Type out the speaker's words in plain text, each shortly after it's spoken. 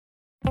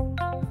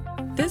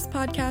This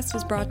podcast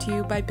is brought to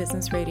you by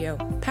Business Radio,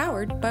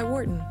 powered by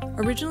Wharton,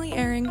 originally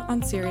airing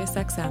on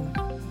SiriusXM.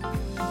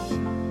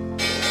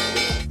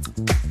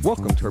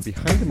 Welcome to our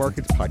Behind the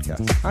Markets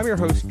podcast. I'm your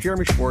host,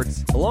 Jeremy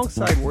Schwartz.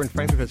 Alongside Wharton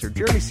Finance Professor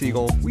Jeremy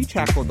Siegel, we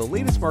tackle the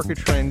latest market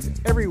trends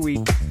every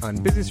week on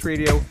Business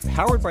Radio,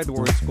 powered by the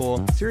Wharton School,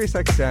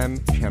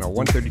 SiriusXM, channel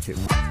 132.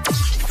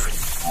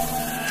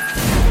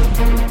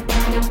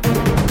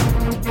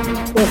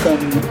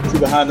 Welcome to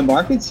Behind the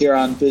Markets here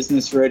on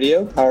Business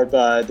Radio, powered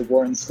by the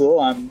Wharton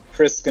School. I'm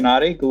Chris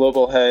Gennady,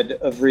 Global Head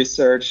of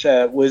Research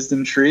at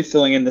WisdomTree,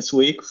 filling in this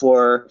week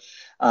for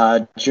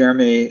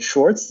Jeremy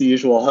Schwartz, the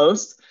usual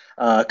host.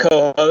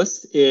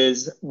 Co-host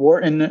is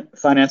Wharton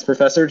Finance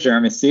Professor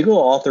Jeremy Siegel,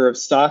 author of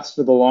Stocks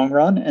for the Long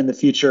Run and the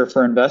Future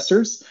for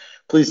Investors.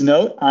 Please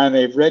note, I'm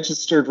a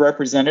registered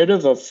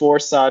representative of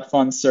Foreside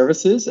Fund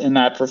Services, and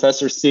that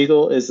Professor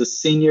Siegel is a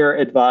senior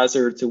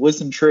advisor to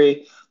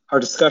WisdomTree. Our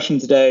discussion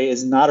today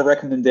is not a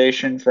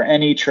recommendation for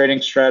any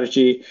trading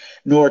strategy,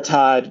 nor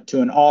tied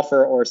to an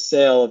offer or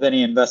sale of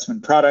any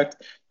investment product.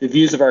 The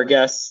views of our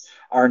guests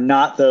are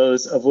not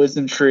those of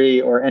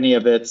WisdomTree or any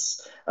of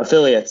its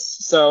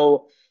affiliates.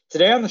 So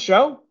today on the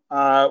show,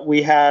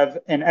 we have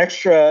an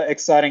extra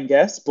exciting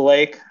guest,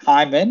 Blake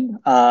Hyman,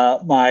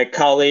 my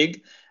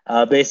colleague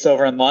based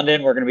over in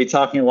London. We're going to be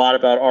talking a lot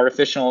about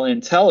artificial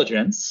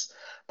intelligence.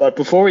 But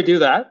before we do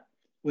that,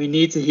 we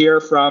need to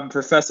hear from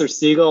Professor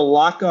Siegel. A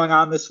lot going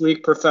on this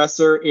week,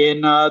 Professor,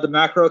 in the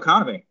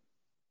macroeconomy.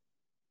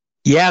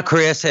 Yeah,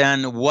 Chris,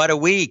 and what a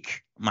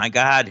week. My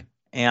God.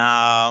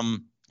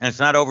 And it's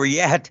not over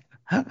yet.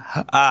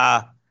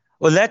 Well,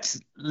 let's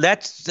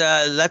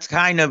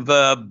kind of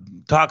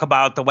talk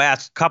about the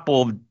last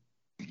couple of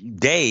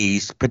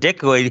days,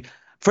 particularly,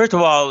 first of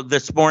all,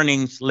 this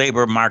morning's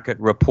labor market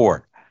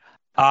report.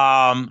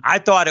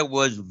 I thought it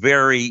was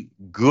very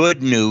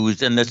good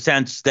news in the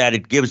sense that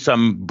it gives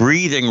some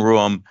breathing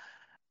room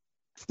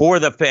for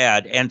the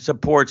Fed and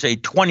supports a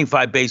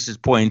 25 basis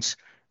points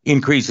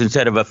increase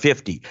instead of a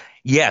 50.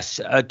 Yes,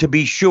 to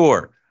be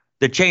sure,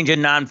 the change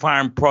in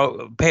non-farm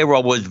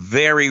payroll was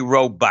very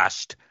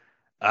robust.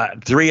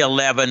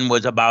 311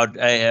 was about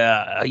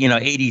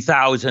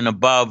 80,000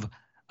 above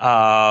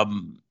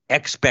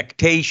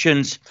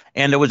expectations,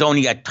 and there was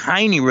only a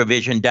tiny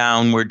revision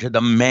downward to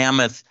the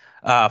mammoth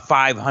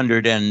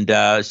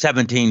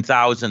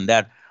 517,000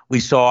 that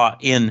we saw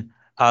in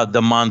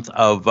the month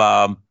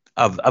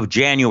of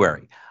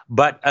January.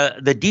 But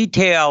the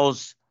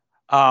details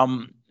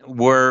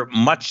were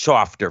much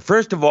softer.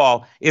 First of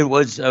all, it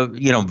was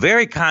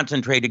very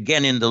concentrated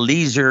again in the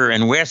leisure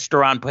and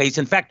restaurant place.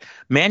 In fact,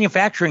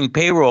 manufacturing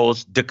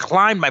payrolls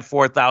declined by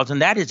 4,000.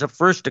 That is the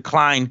first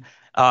decline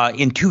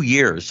in 2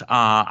 years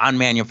on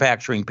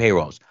manufacturing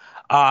payrolls.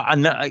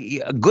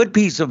 A good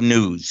piece of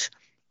news.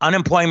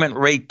 Unemployment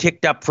rate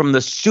ticked up from the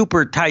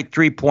super tight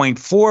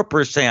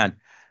 3.4%,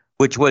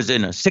 which was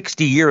in a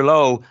 60-year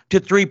low,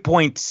 to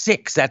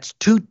 3.6. That's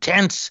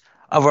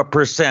 0.2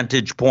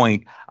 percentage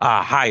point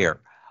higher.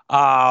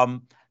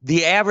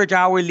 The average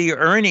hourly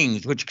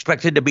earnings, which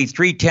expected to be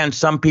 0.3,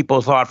 some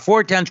people thought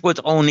 0.4, was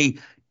only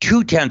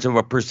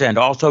 0.2%.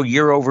 Also,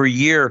 year over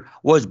year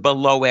was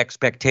below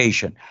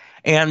expectation.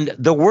 And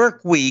the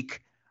work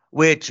week,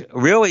 which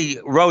really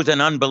rose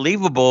an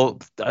unbelievable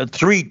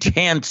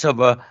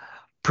 0.3%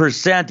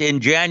 in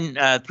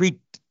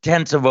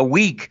 0.3 of a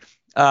week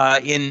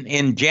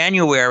in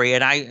January,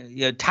 and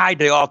I tied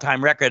the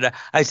all-time record.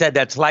 I said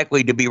that's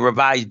likely to be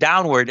revised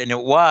downward, and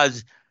it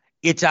was.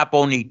 It's up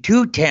only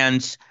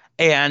 0.2,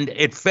 and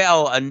it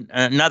fell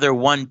another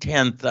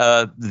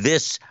 0.1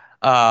 this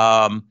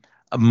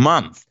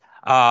month.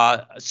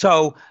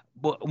 So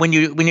when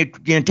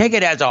you take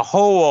it as a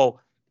whole,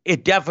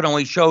 it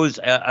definitely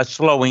shows a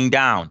slowing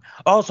down.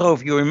 Also,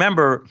 if you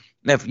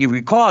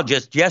recall,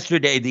 just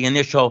yesterday, the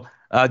initial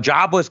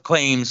jobless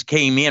claims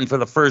came in for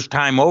the first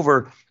time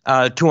over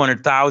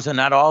 200,000.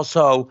 That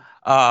also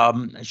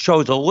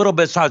shows a little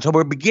bit. So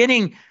we're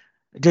beginning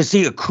to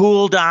see a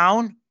cool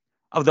down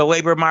of the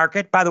labor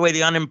market. By the way,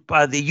 the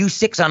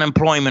U6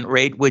 unemployment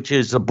rate, which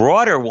is the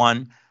broader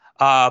one,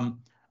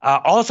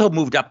 also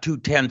moved up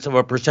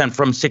 0.2%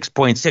 from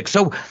 6.6.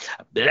 So,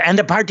 and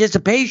the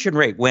participation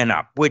rate went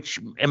up, which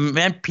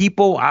meant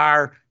people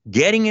are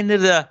getting into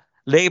the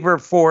labor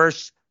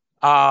force,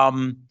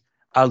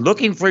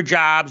 looking for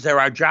jobs. There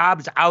are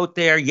jobs out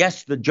there.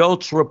 Yes, the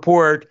JOLTS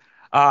report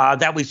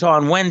that we saw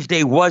on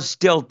Wednesday was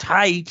still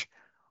tight.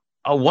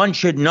 One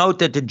should note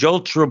that the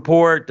JOLTS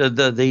report, the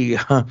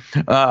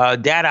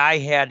data I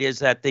had is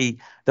that the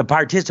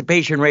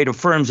participation rate of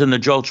firms in the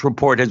JOLTS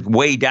report is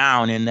way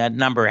down, and that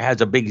number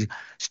has a big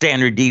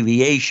standard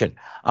deviation.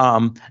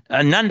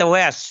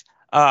 Nonetheless,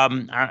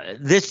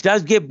 this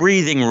does give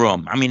breathing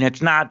room. I mean,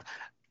 it's not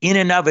in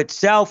and of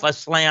itself a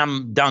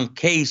slam dunk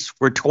case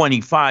for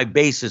 25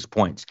 basis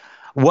points.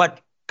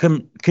 What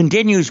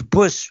continues to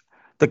push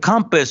the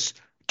compass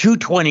to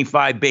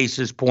 25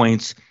 basis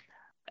points,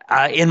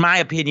 in my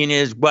opinion,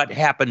 is what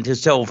happened to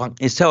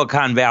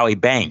Silicon Valley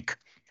Bank.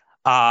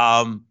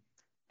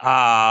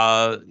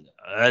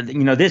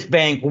 this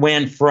bank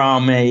went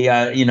from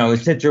a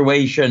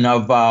situation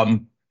of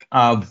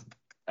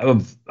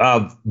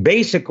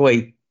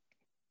basically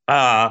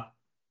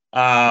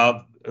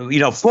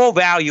full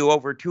value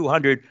over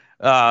 $200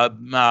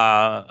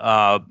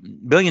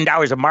 billion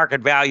of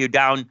market value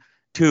down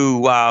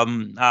to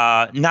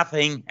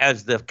nothing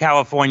as the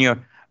California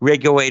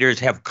regulators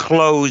have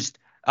closed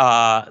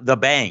the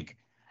bank.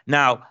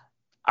 Now,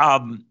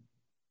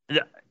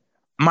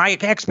 my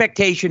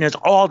expectation is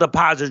all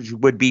deposits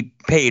would be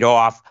paid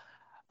off.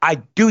 I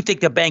do think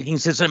the banking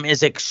system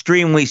is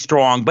extremely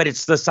strong, but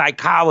it's the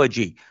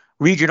psychology.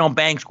 Regional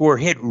banks were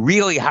hit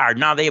really hard.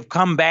 Now, they have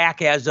come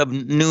back as of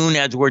noon,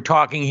 as we're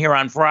talking here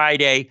on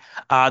Friday.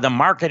 The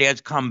market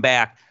has come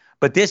back.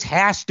 But this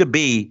has to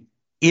be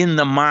in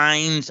the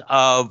minds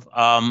of the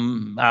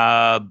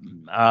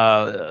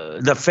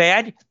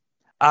Fed,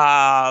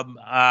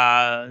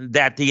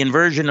 that the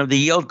inversion of the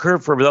yield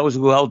curve for those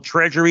who held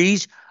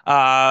treasuries,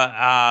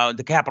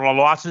 the capital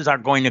losses are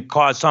going to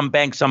cause some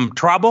banks some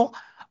trouble.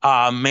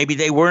 Maybe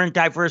they weren't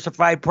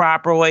diversified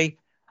properly.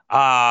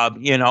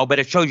 But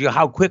it shows you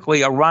how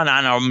quickly a run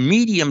on a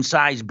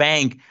medium-sized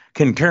bank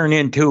can turn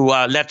into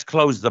let's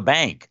close the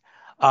bank.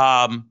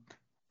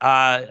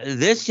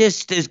 This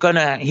just is going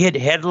to hit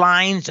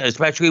headlines,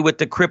 especially with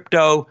the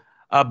crypto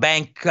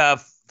bank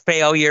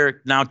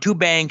failure. Now, two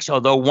banks,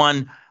 although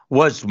one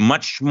was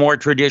much more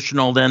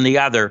traditional than the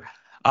other.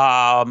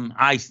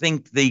 I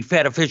think the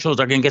Fed officials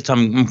are going to get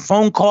some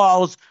phone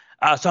calls,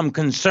 some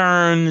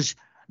concerns.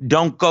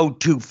 Don't go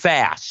too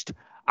fast.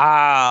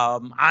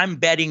 I'm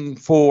betting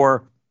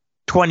for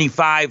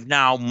 25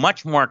 now,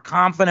 much more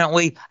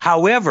confidently.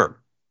 However,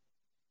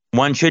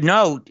 one should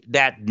note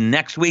that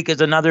next week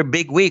is another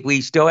big week.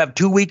 We still have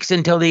 2 weeks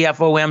until the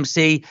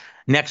FOMC.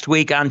 Next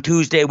week on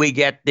Tuesday, we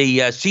get the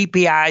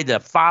CPI. The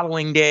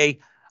following day,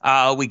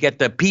 we get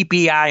the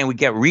PPI, and we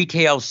get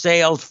retail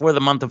sales for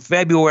the month of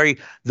February.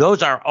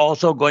 Those are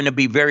also going to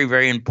be very,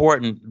 very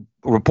important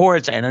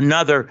reports, and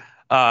another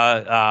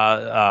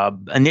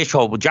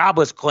initial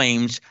jobless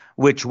claims,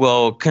 which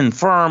will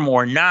confirm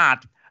or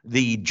not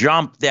the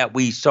jump that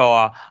we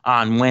saw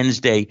on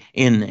Wednesday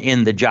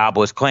in the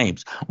jobless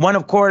claims. One,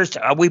 of course,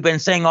 we've been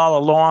saying all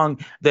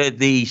along that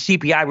the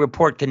CPI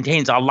report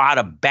contains a lot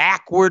of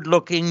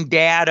backward-looking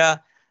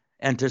data,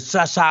 and to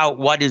suss out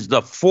what is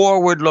the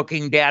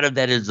forward-looking data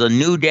that is the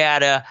new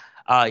data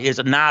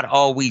is not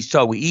always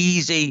so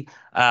easy.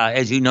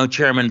 As you know,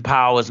 Chairman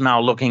Powell is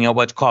now looking at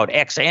what's called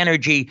X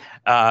energy,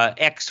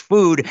 X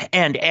food,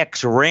 and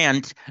X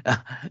rent.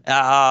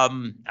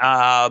 My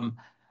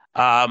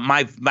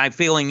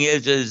feeling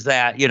is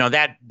that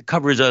that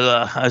covers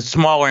a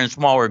smaller and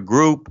smaller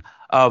group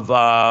of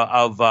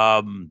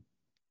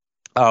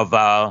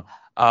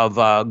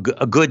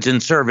goods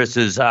and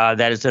services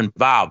that is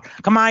involved.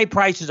 Commodity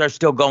prices are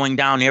still going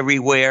down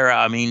everywhere.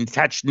 I mean,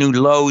 touched new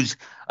lows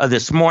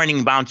this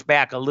morning, bounced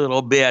back a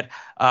little bit.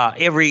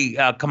 Every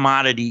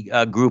commodity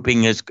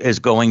grouping is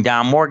going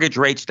down. Mortgage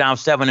rates down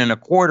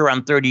 7.25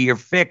 on 30-year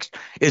fixed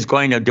is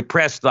going to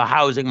depress the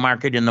housing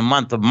market in the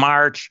month of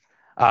March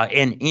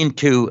and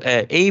into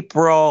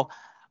April.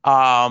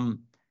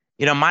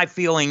 My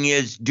feeling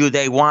is, do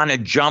they want to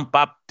jump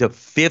up to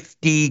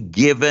 50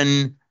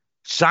 given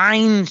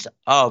signs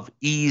of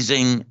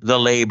easing the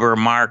labor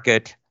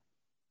market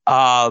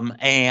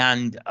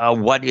and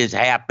what is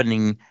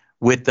happening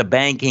with the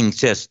banking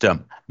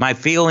system? My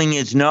feeling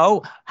is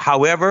no.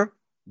 However,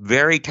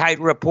 very tight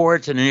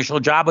reports and initial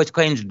jobless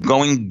claims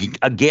going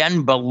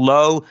again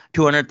below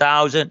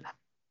 200,000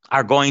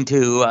 are going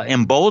to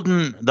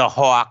embolden the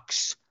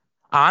hawks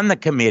on the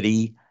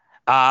committee.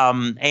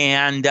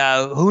 And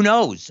who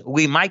knows?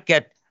 We might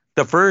get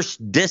the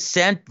first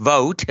dissent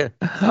vote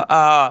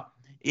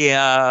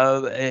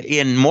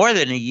in more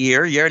than a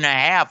year and a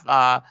half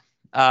on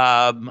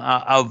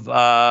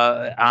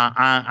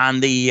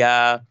the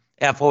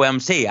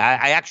FOMC.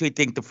 I actually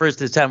think the first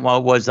dissent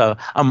was a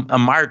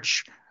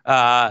March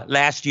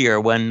last year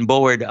when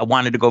Bullard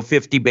wanted to go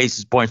 50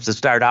 basis points to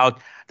start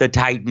out the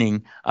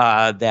tightening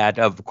that,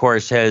 of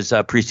course, has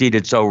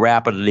proceeded so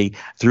rapidly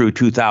through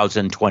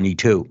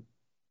 2022.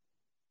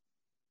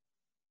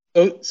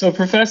 So,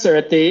 Professor,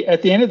 at the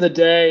end of the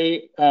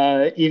day,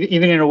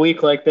 even in a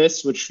week like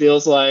this, which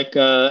feels like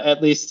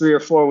at least 3 or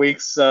 4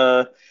 weeks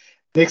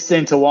mixed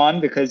into one,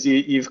 because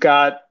you've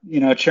got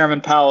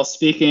Chairman Powell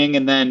speaking,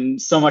 and then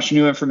so much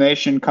new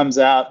information comes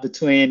out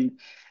between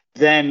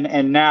then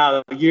and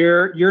now.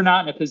 You're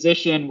not in a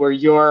position where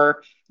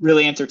you're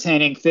really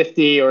entertaining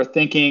 50 or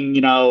thinking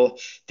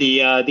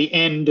the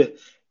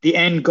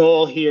end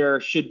goal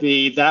here should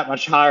be that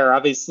much higher.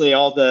 Obviously,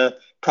 all the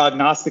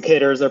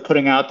prognosticators are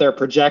putting out their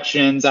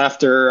projections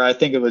after, I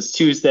think it was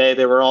Tuesday.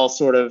 They were all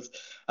sort of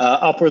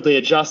upwardly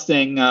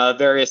adjusting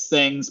various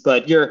things,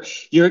 but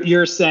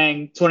you're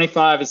saying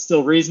 25 is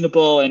still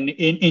reasonable, and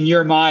in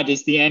your mind,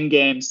 is the end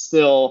game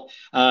still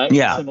in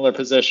a similar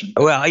position?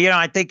 Well,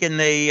 I think in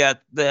the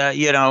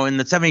in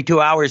the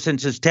 72 hours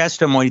since his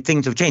testimony,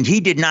 things have changed. He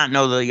did not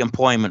know the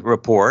employment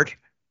report.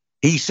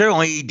 He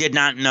certainly did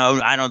not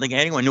know. I don't think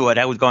anyone knew what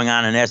was going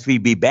on in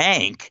SVB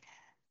Bank.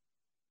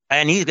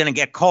 and he's going to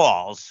get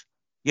calls,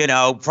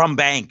 from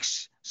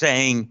banks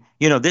saying,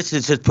 this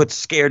is just put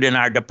scared in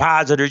our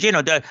depositors.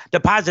 The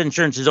deposit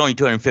insurance is only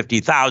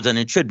 $250,000.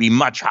 It should be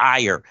much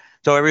higher.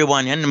 So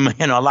everyone,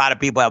 and a lot of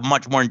people have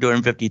much more than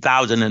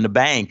 $250,000 in the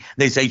bank.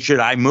 They say, should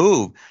I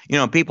move?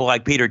 People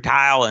like Peter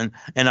Thiel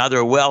and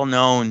other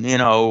well-known,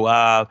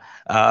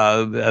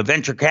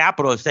 venture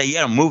capitalists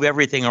say, move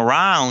everything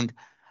around.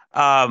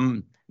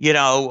 The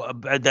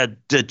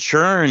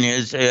churn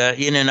is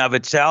in and of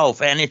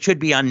itself, and it should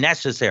be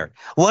unnecessary.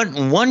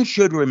 One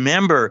should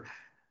remember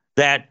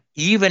that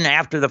even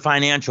after the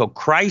financial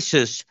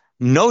crisis,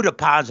 no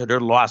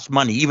depositor lost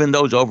money, even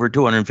those over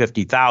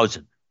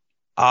 $250,000.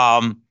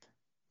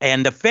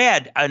 And the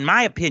Fed, in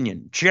my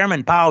opinion,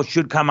 Chairman Powell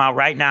should come out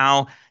right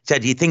now,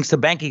 said he thinks the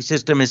banking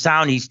system is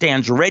sound. He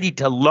stands ready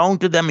to loan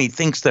to them. He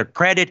thinks their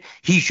credit.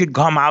 He should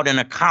come out in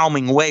a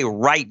calming way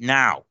right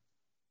now.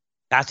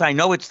 I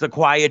know it's the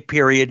quiet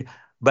period,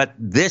 but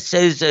this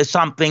is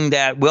something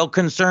that will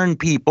concern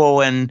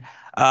people. And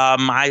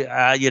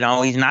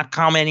he's not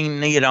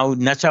commenting,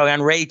 necessarily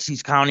on rates.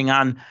 He's counting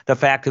on the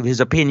fact of his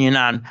opinion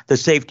on the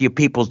safety of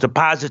people's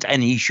deposits,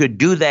 and he should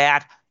do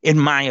that, in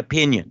my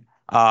opinion.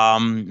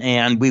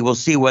 And we will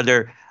see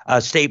whether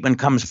a statement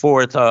comes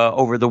forth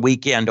over the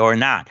weekend or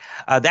not.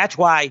 That's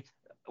why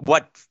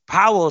what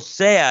Powell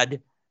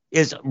said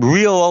is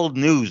real old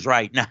news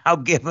right now,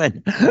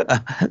 given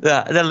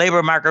the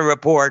labor market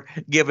report,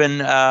 given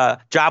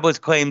jobless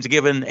claims,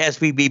 given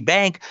SVB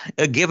Bank,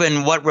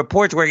 given what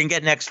reports we're going to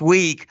get next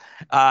week.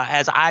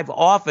 As I've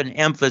often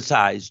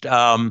emphasized,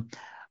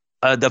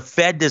 the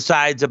Fed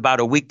decides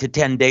about a week to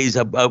 10 days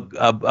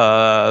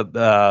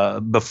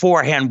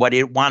beforehand what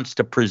it wants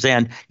to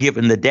present,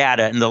 given the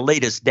data, and the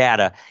latest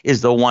data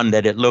is the one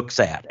that it looks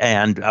at.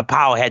 And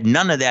Powell had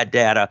none of that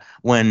data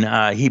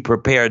when he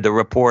prepared the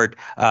report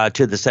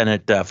to the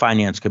Senate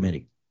Finance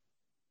Committee.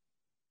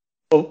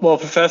 Well,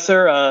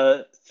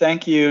 Professor,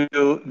 thank you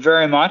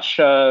very much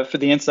for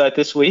the insight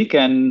this week,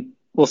 and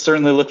we'll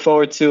certainly look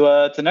forward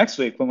to next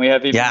week when we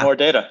have even more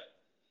data.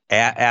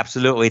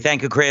 Absolutely.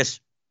 Thank you, Chris.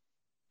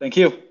 Thank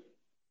you.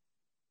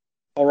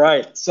 All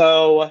right.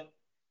 So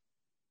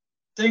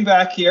sitting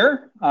back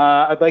here,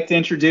 I'd like to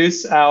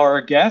introduce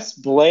our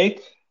guest, Blake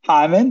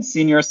Hyman,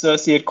 Senior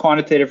Associate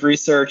Quantitative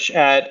Research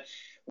at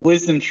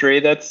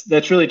WisdomTree.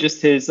 That's really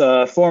just his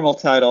formal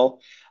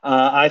title.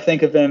 I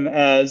think of him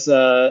as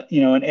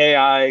an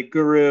AI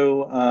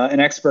guru, an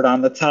expert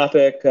on the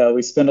topic.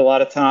 We spend a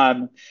lot of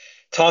time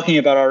talking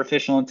about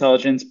artificial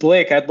intelligence.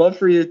 Blake, I'd love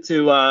for you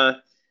to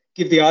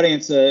give the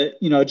audience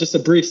just a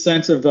brief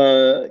sense of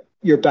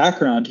your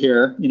background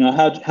here.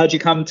 How'd you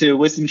come to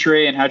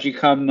WisdomTree, and how'd you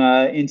come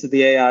into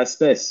the AI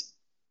space?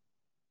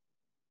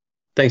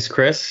 Thanks,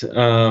 Chris.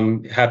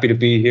 Happy to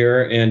be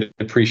here and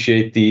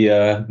appreciate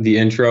the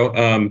intro.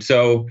 I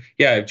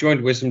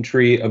joined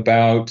WisdomTree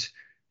about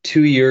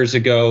 2 years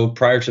ago.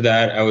 Prior to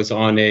that, I was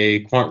on a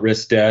quant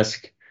risk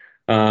desk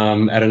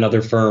at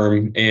another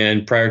firm,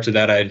 and prior to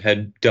that, I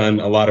had done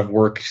a lot of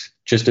work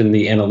just in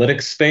the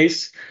analytics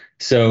space.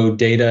 So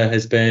data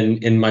has been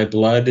in my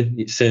blood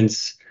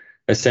since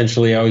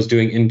essentially I was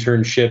doing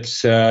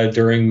internships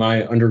during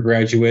my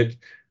undergraduate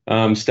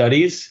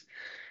studies.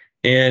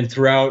 And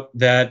throughout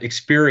that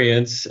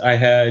experience, I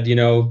had,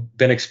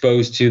 been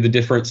exposed to the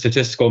different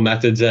statistical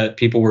methods that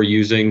people were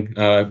using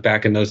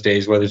back in those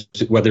days, whether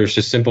it's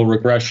just simple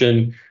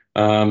regression,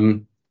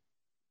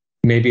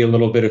 maybe a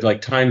little bit of like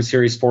time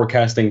series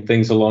forecasting,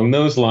 things along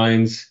those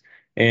lines.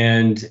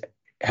 And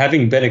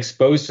having been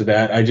exposed to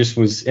that,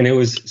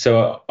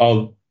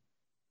 I'll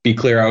be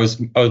clear, I was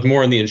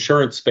more in the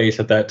insurance space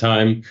at that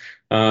time,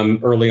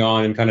 early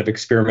on, and kind of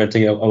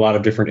experimenting a lot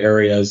of different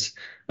areas,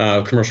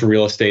 commercial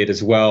real estate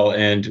as well.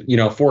 And,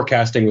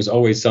 forecasting was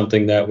always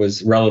something that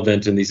was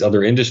relevant in these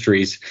other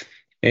industries.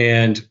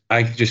 And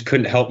I just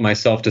couldn't help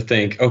myself to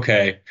think,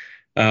 okay,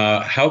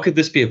 how could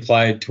this be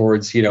applied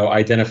towards,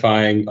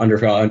 identifying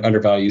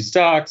undervalued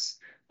stocks,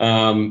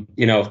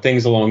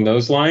 things along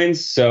those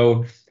lines.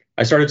 So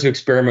I started to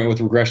experiment with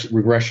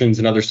regressions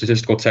and other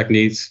statistical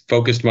techniques,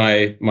 focused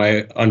my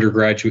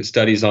undergraduate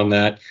studies on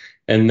that,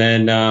 and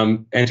then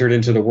entered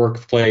into the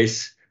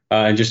workplace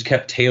and just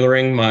kept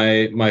tailoring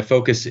my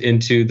focus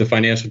into the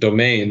financial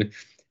domain.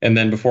 And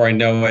then before I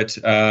know it,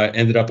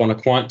 ended up on a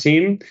quant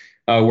team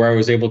where I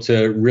was able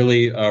to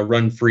really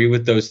run free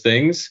with those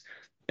things,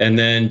 and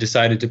then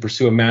decided to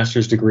pursue a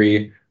master's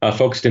degree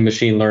focused in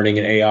machine learning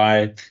and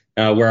AI,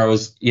 where I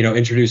was,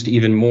 introduced to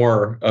even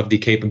more of the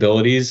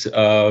capabilities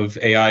of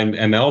AI and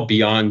ML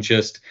beyond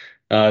just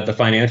the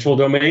financial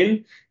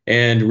domain,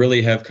 and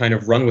really have kind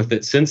of run with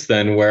it since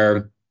then,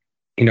 where,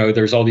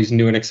 there's all these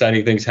new and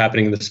exciting things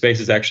happening in the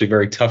space. It's actually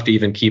very tough to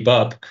even keep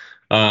up.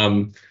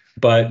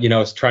 But,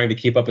 it's trying to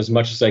keep up as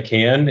much as I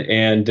can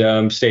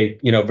and stay,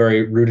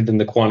 very rooted in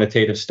the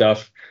quantitative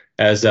stuff,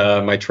 as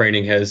my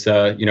training has,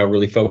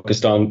 really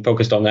focused on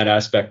that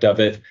aspect of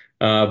it.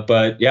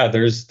 But yeah,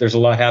 there's a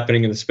lot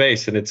happening in the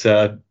space, and it's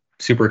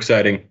super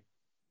exciting.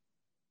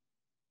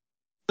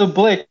 So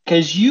Blake,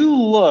 as you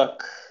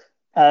look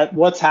at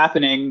what's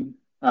happening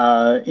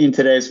in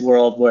today's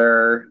world,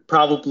 where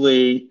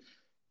probably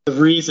the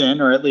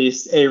reason, or at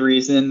least a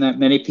reason, that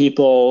many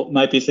people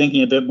might be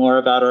thinking a bit more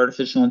about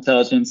artificial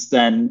intelligence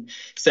than,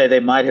 say,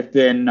 they might have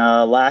been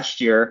last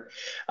year,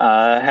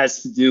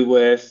 has to do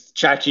with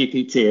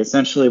ChatGPT.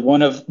 Essentially,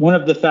 one of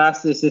the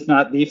fastest, if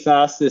not the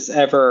fastest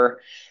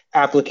ever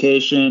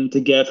application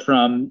to get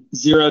from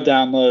 0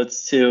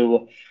 downloads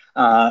to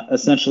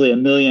essentially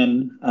 1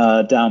 million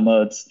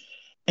downloads.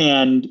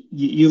 And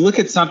you look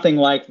at something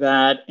like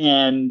that,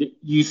 and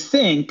you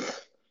think,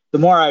 the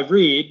more I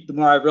read, the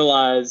more I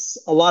realize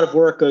a lot of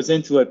work goes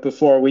into it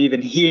before we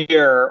even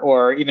hear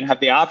or even have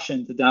the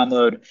option to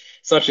download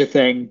such a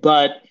thing.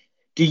 But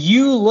do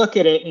you look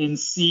at it and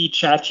see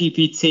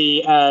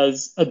ChatGPT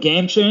as a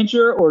game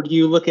changer, or do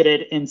you look at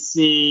it and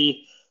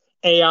see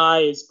AI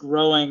is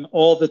growing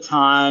all the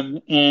time,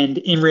 and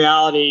in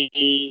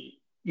reality,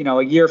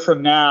 a year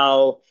from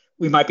now,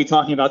 we might be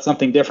talking about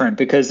something different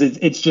because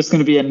it's just going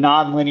to be a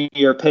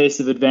non-linear pace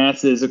of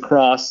advances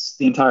across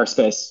the entire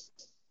space?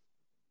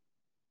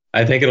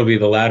 I think it'll be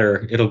the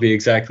latter. It'll be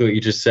exactly what you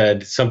just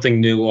said.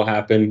 Something new will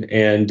happen,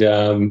 and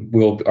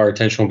our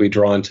attention will be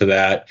drawn to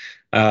that.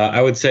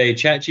 I would say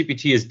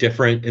ChatGPT is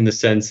different in the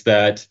sense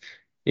that,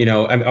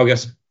 I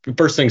guess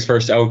first things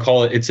first, I would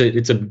call it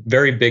it's a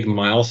very big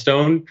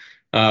milestone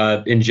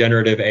in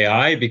generative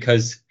AI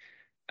because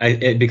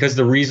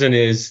the reason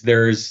is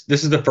this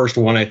is the first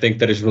one I think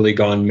that has really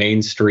gone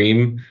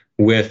mainstream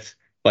with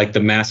like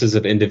the masses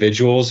of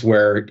individuals,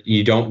 where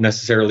you don't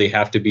necessarily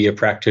have to be a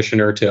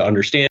practitioner to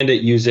understand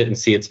it, use it, and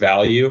see its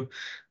value.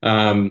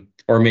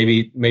 Or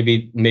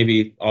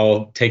maybe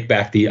I'll take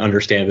back the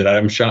understand it.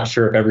 I'm not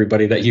sure if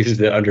everybody that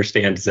uses it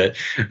understands it.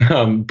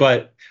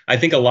 But I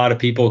think a lot of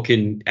people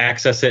can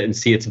access it and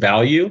see its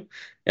value.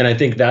 And I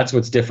think that's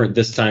what's different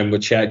this time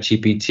with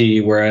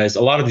ChatGPT, whereas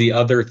a lot of the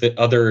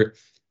other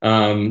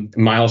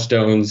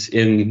milestones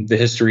in the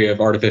history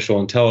of artificial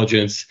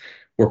intelligence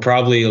were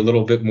probably a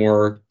little bit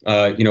more,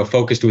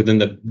 focused within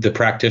the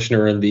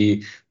practitioner and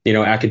the,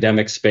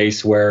 academic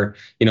space, where,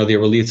 the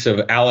release of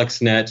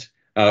AlexNet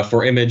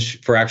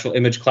for actual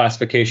image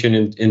classification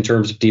in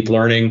terms of deep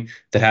learning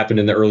that happened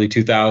in the early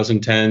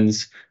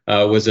 2010s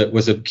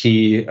was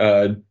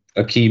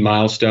a key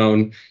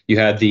milestone. You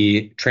had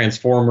the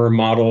transformer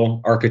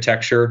model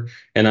architecture,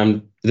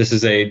 and this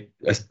is a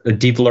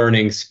deep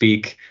learning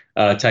speak.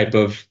 Type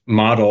of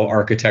model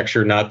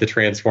architecture, not the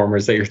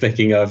transformers that you're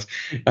thinking of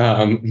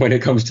when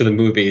it comes to the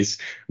movies.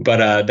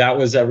 But that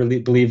was, I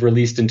believe,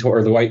 released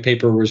or the white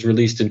paper was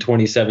released in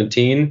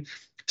 2017.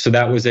 So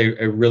that was a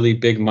really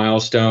big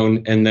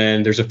milestone. And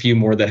then there's a few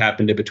more that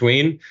happened in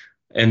between.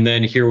 And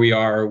then here we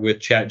are with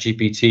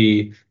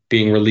ChatGPT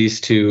being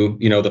released to,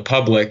 the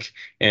public,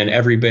 and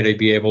everybody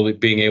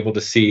being able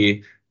to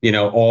see,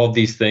 all of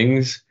these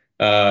things.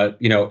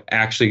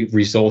 Actually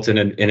result in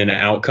an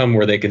outcome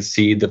where they can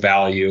see the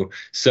value.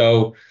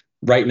 So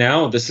right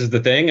now, this is the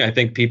thing. I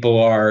think people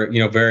are,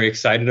 very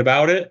excited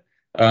about it.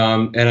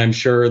 And I'm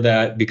sure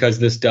that because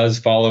this does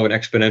follow an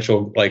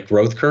exponential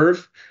growth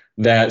curve,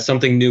 that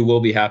something new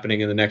will be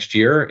happening in the next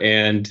year.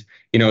 And,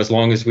 as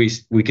long as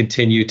we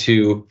continue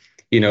to,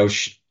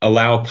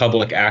 allow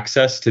public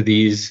access to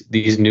these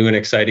new and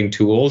exciting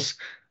tools,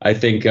 I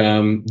think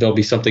there'll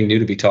be something new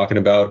to be talking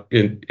about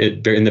in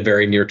the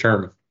very near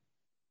term.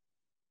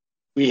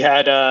 We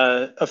had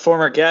a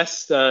former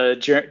guest,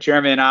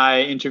 Jeremy and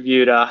I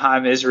interviewed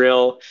Haim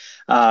Israel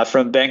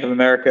from Bank of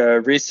America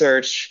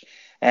Research.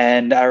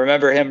 And I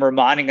remember him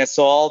reminding us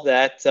all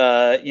that,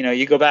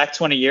 you go back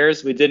 20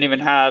 years, we didn't even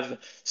have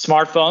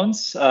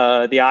smartphones.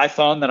 The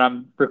iPhone that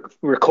I'm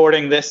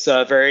recording this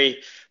very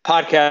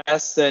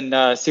podcast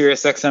and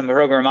Sirius XM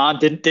program on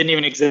didn't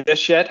even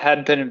exist yet,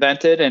 hadn't been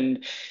invented.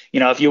 And,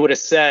 if you would have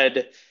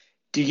said,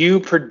 do you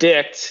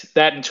predict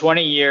that in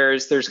 20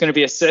 years, there's going to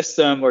be a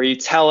system where you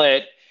tell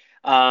it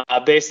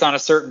based on a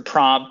certain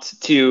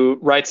prompt to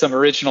write some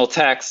original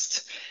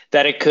text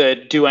that it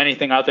could do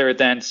anything other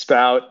than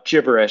spout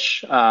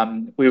gibberish?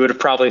 We would have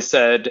probably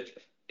said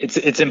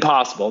it's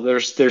impossible.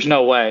 There's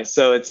no way.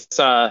 So it's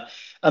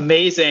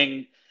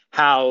amazing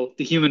how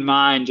the human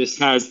mind just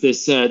has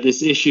this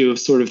issue of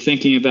sort of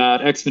thinking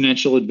about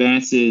exponential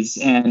advances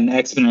and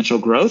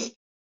exponential growth.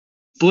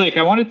 Blake,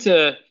 I wanted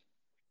to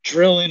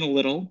drill in a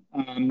little.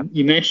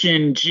 You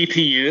mentioned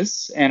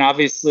GPUs, and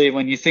obviously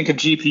when you think of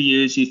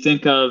GPUs, you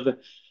think of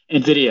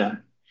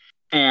NVIDIA.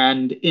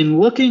 And in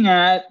looking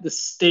at the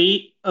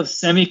state of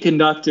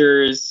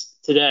semiconductors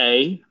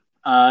today,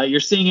 you're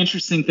seeing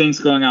interesting things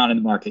going on in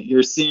the market.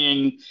 You're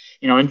seeing,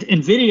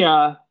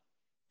 NVIDIA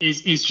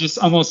is just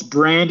almost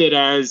branded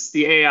as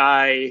the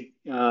AI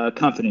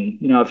company.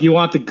 If you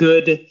want the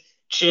good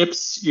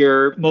chips,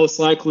 you're most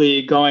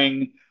likely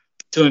going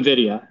to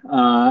NVIDIA.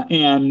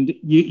 And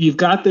you've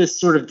got this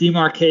sort of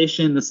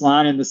demarcation, this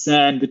line in the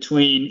sand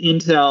between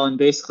Intel and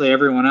basically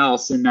everyone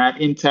else, in that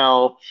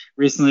Intel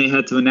recently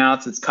had to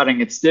announce it's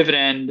cutting its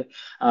dividend,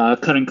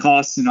 cutting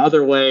costs in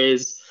other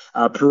ways.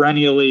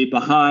 perennially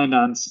behind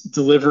on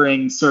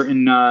delivering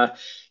certain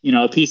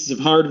pieces of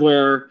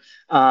hardware.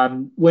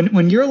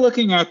 When you're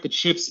looking at the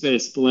chip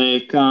space,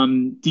 Blake,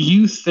 do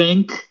you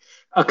think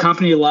a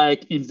company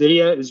like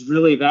NVIDIA is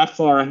really that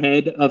far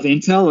ahead of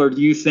Intel, or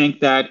do you think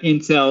that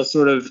Intel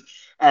sort of,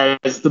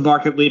 as the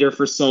market leader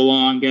for so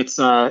long, gets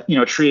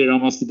treated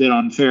almost a bit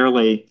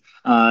unfairly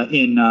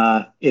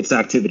in its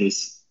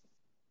activities?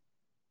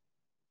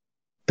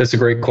 That's a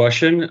great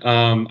question.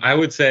 I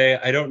would say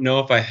I don't know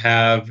if I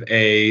have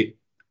a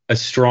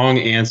strong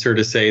answer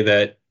to say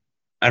that.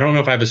 I don't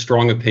know if I have a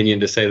strong opinion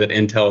to say that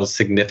Intel is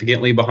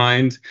significantly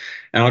behind.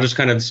 And I'll just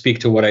kind of speak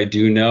to what I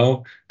do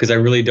know, because I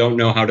really don't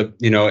know how to,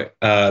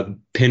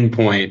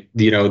 pinpoint,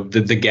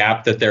 the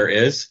gap that there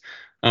is.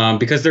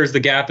 Because there's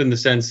the gap in the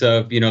sense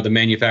of, the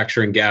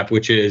manufacturing gap,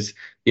 which is,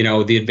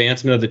 the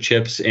advancement of the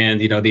chips and,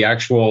 the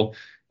actual,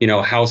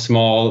 how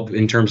small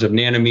in terms of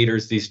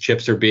nanometers these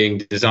chips are being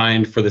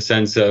designed for the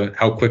sense of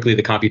how quickly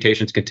the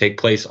computations can take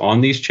place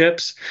on these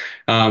chips,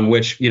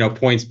 which,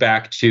 points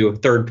back to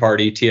third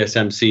party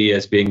TSMC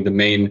as being the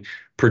main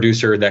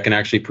producer that can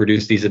actually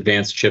produce these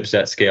advanced chips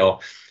at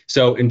scale.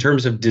 So in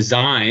terms of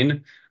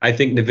design, I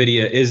think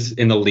NVIDIA is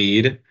in the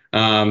lead.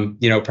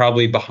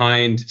 Probably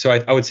behind. So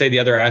I would say the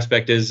other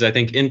aspect is I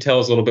think Intel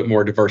is a little bit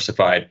more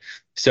diversified.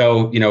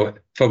 So,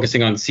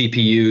 focusing on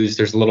CPUs,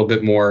 there's a little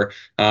bit more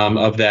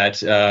of that,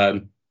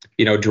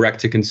 direct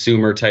to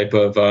consumer type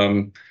of,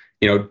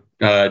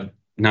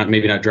 not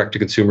direct to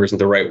consumer isn't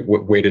the right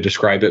way to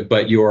describe it,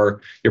 but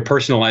your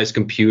personalized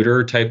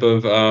computer type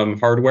of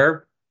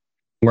hardware.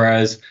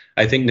 Whereas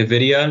I think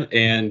NVIDIA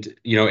and,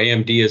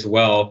 AMD as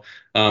well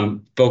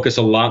focus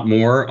a lot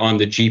more on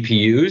the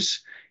GPUs.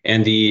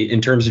 And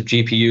in terms of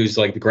GPUs,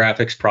 like the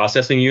graphics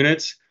processing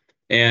units.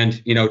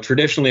 And,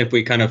 traditionally, if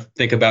we kind of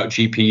think about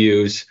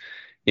GPUs,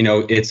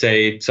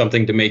 it's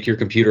something to make your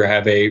computer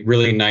have a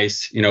really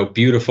nice,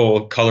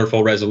 beautiful,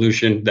 colorful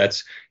resolution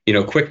that's,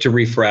 quick to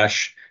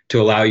refresh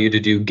to allow you to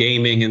do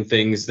gaming and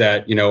things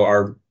that,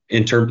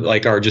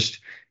 are just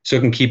so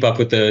it can keep up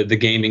with the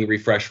gaming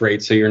refresh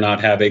rate. So you're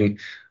not having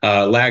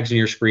lags in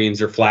your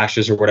screens or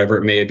flashes or whatever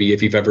it may be,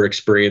 if you've ever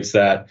experienced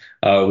that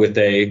with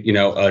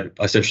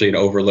essentially an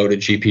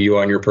overloaded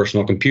GPU on your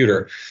personal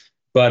computer.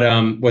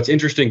 But what's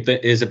interesting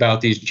is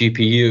about these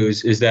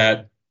GPUs is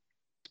that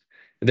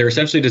they're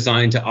essentially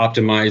designed to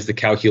optimize the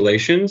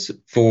calculations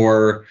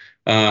for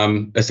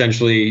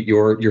essentially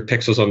your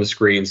pixels on the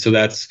screen. So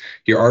that's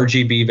your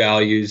RGB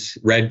values,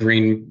 red,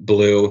 green,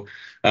 blue,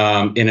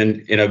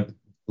 in a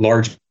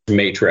large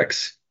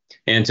matrix.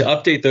 And to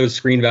update those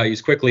screen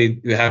values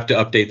quickly, you have to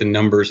update the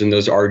numbers in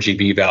those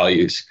RGB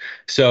values.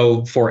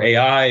 So for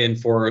AI and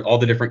for all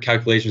the different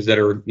calculations that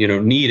are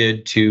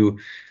needed to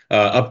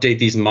update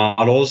these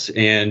models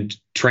and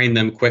train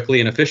them quickly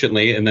and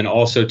efficiently, and then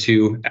also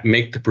to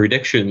make the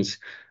predictions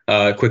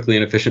quickly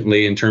and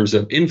efficiently in terms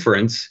of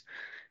inference,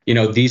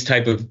 these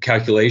type of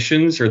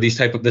calculations or this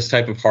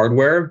type of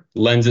hardware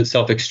lends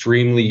itself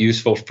extremely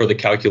useful for the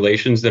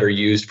calculations that are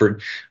used for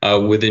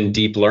within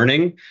deep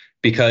learning.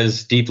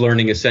 Because deep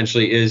learning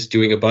essentially is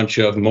doing a bunch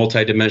of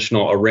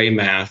multidimensional array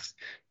math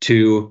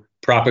to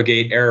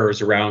propagate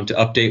errors around, to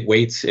update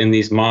weights in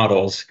these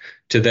models,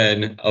 to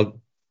then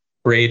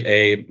create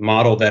a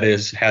model that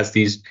has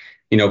these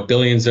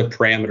billions of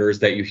parameters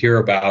that you hear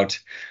about,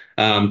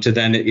 to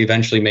then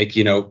eventually make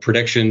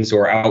predictions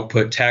or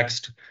output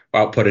text,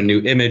 output a new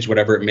image,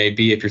 whatever it may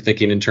be, if you're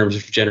thinking in terms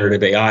of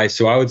generative AI.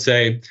 So I would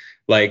say,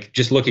 like,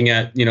 just looking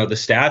at the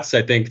stats,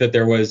 I think that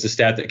there was a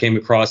stat that came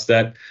across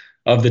that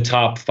of the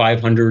top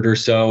 500 or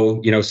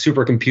so,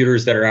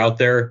 supercomputers that are out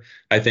there,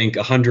 I think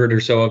 100 or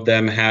so of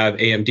them have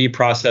AMD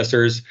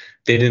processors.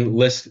 They didn't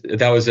list,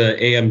 that was a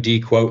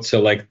AMD quote,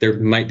 so like there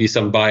might be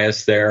some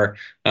bias there.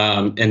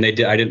 And I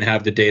didn't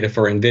have the data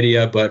for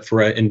NVIDIA, but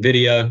for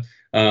NVIDIA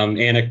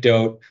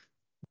anecdote,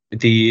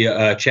 the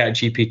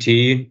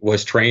ChatGPT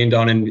was trained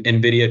on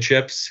NVIDIA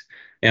chips.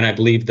 And I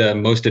believe the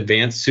most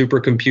advanced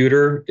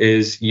supercomputer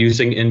is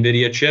using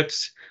NVIDIA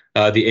chips.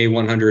 The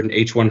A100 and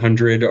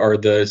H100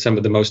 are some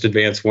of the most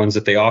advanced ones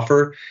that they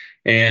offer.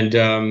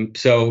 And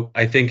so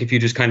I think if you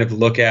just kind of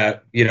look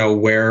at,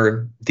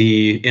 where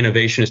the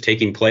innovation is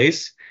taking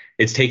place,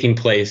 it's taking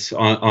place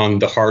on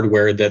the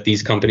hardware that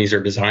these companies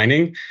are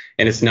designing,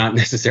 and it's not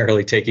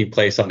necessarily taking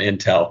place on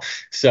Intel.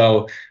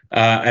 So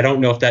I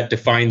don't know if that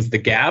defines the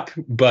gap,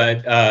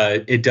 but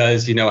it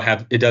does,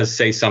 it does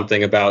say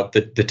something about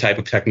the type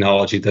of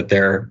technology that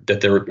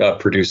they're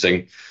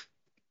producing.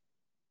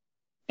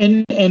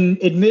 And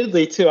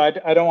admittedly, too,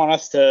 I don't want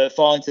us to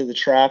fall into the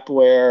trap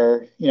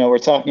where, we're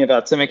talking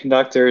about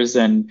semiconductors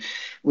and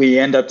we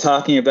end up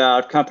talking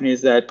about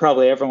companies that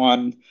probably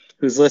everyone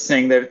who's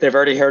listening, they've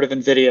already heard of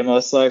NVIDIA,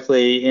 most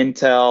likely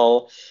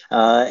Intel,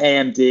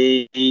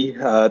 AMD,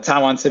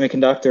 Taiwan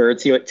Semiconductor,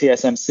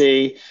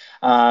 TSMC.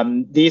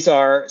 These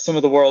are some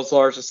of the world's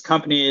largest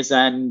companies,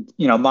 and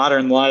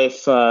modern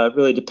life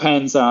really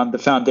depends on the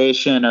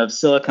foundation of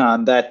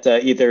silicon that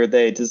either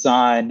they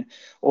design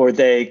or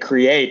they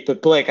create.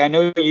 But Blake, I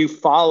know you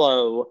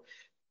follow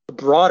the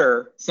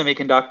broader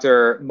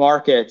semiconductor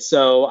market,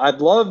 so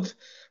I'd love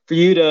for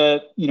you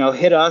to,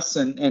 hit us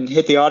and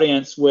hit the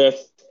audience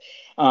with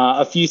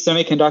a few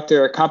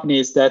semiconductor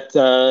companies that,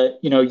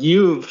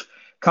 you've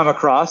come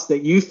across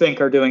that you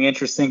think are doing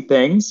interesting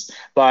things,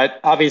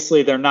 but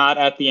obviously they're not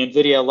at the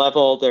NVIDIA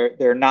level.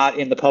 They're not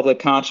in the public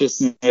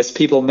consciousness.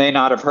 People may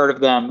not have heard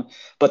of them,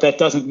 but that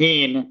doesn't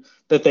mean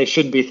that they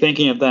shouldn't be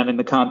thinking of them in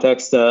the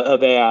context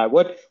of AI.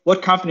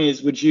 What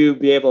companies would you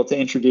be able to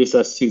introduce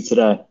us to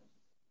today?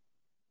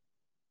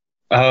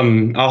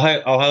 I'll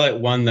highlight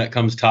one that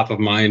comes top of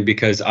mind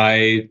because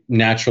I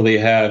naturally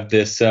have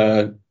this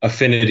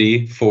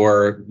affinity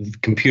for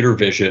computer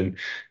vision,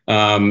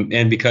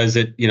 and because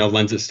it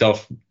lends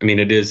itself. I mean,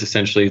 it is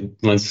essentially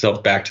lends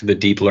itself back to the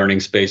deep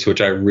learning space,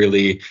 which I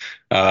really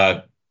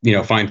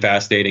find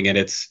fascinating, and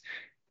it's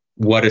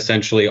what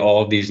essentially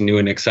all of these new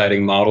and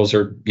exciting models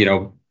are.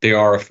 They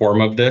are a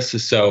form of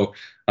this. So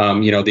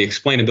the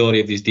explainability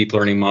of these deep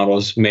learning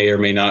models may or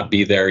may not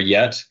be there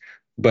yet,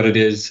 but it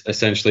is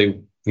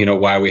essentially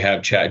why we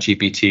have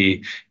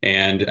ChatGPT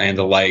and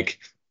the like.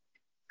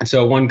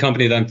 So one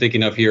company that I'm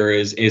thinking of here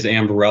is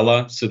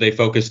Ambarella. So they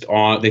focus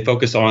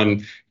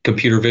on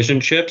computer vision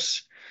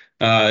chips.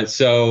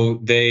 So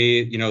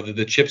they,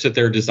 the chips that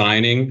they're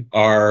designing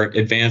are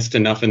advanced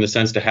enough in the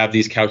sense to have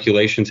these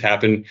calculations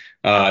happen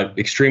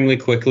extremely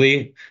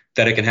quickly,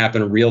 that it can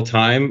happen real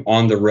time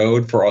on the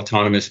road for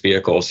autonomous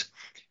vehicles.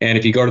 And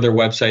if you go to their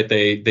website,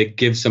 they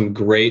give some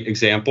great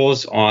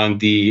examples on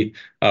the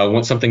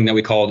something that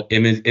we call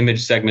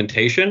image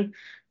segmentation,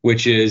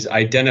 which is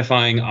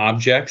identifying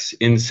objects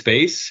in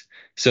space.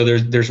 So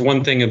there's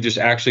one thing of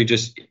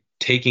just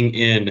taking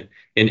in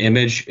an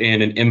image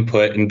and an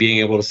input and being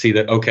able to see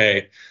that,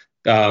 okay,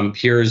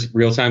 here's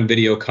real-time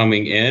video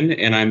coming in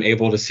and I'm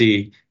able to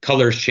see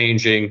colors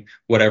changing,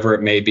 whatever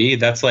it may be.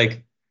 That's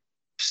like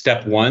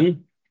step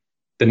one.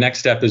 The next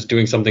step is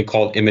doing something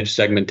called image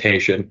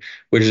segmentation,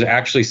 which is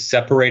actually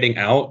separating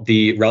out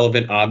the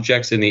relevant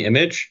objects in the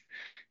image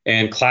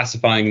and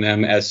classifying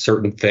them as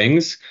certain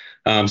things.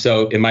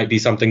 So it might be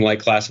something like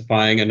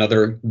classifying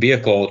another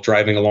vehicle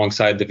driving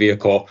alongside the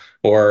vehicle,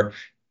 or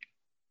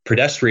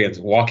pedestrians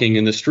walking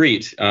in the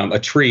street, a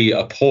tree,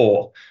 a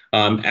pole,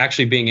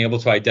 actually being able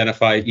to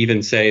identify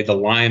even, say, the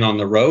line on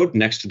the road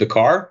next to the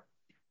car,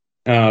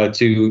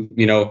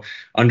 to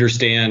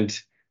understand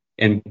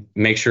and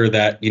make sure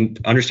that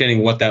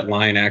understanding what that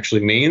line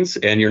actually means,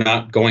 and you're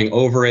not going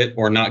over it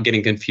or not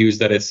getting confused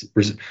that it's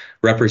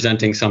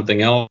representing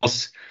something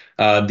else.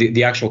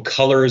 The actual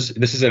colors,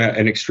 this is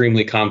an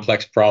extremely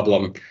complex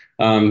problem.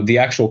 The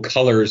actual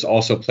colors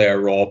also play a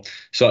role.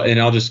 So,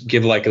 and I'll just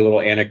give like a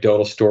little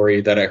anecdotal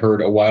story that I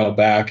heard a while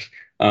back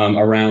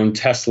around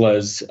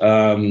Tesla's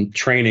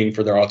training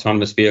for their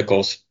autonomous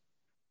vehicles.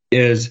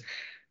 Is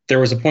there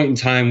was a point in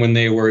time when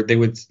they were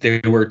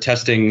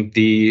testing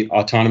the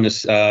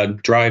autonomous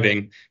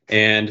driving,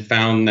 and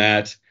found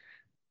that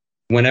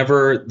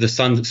whenever the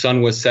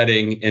sun was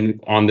setting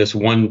on this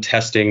one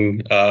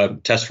testing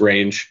test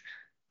range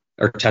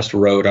or test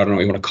road, I don't know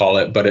what you want to call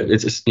it, but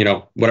it's just,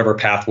 whatever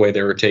pathway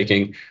they were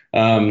taking,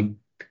 the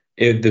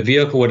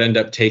vehicle would end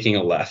up taking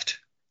a left,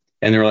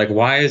 and they're like,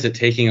 why is it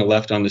taking a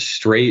left on the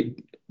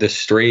straight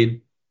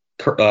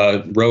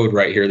road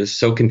right here? This is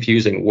so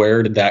confusing.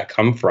 Where did that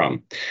come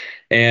from?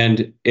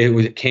 And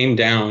it came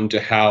down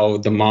to how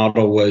the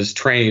model was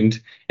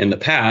trained in the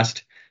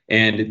past,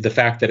 and the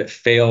fact that it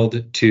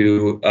failed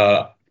to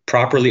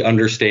properly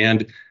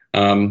understand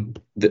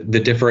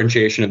the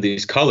differentiation of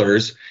these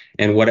colors.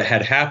 And what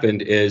had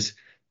happened is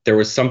there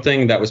was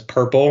something that was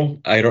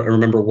purple. I don't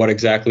remember what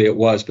exactly it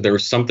was, but there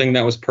was something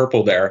that was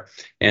purple there.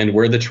 And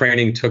where the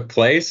training took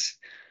place,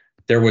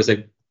 there was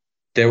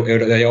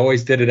they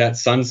always did it at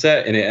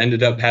sunset, and it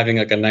ended up having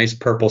like a nice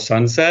purple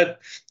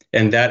sunset.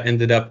 And that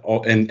ended up,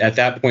 and at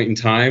that point in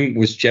time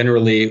was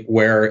generally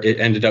where it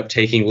ended up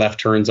taking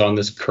left turns on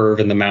this curve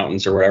in the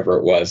mountains or wherever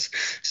it was.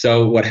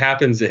 So what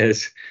happens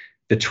is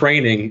the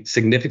training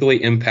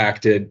significantly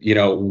impacted,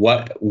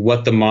 what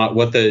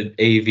the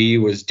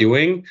AV was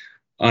doing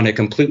on a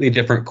completely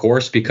different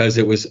course, because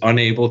it was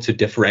unable to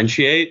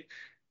differentiate,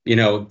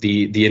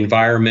 the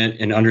environment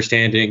and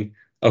understanding,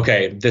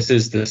 okay, this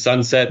is the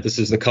sunset, this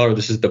is the color,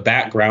 this is the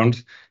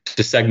background,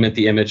 to segment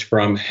the image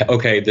from,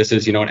 okay, this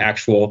is, an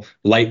actual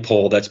light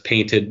pole that's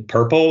painted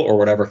purple or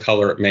whatever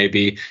color it may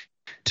be,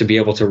 to be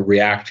able to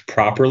react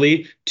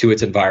properly to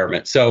its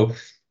environment. So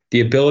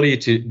the ability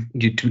to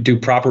do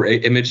proper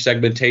image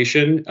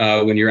segmentation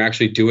when you're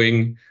actually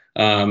doing,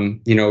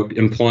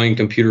 employing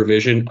computer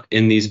vision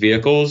in these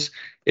vehicles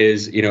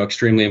is,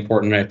 extremely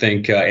important. I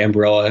think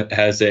Ambarella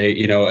has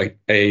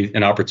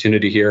an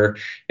opportunity here,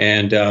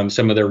 and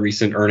some of their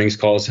recent earnings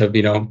calls have,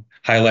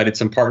 highlighted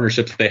some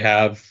partnerships they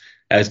have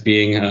as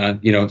being,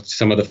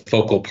 some of the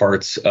focal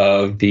parts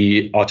of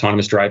the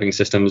autonomous driving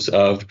systems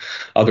of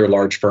other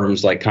large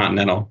firms like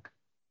Continental.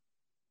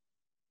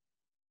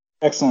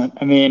 Excellent.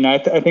 I mean, I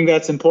think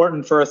that's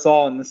important for us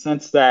all in the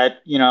sense that,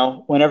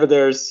 whenever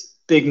there's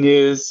big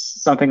news,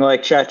 something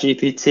like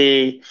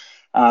ChatGPT,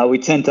 we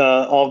tend to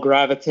all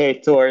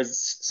gravitate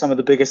towards some of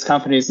the biggest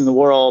companies in the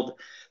world,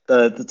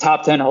 the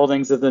top 10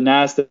 holdings of the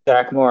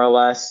NASDAQ, more or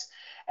less.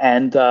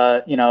 And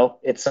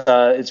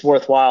it's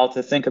worthwhile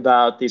to think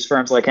about these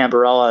firms like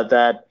Ambarella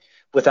that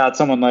without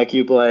someone like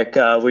you, Blake,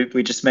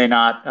 we just may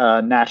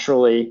not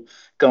naturally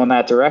go in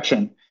that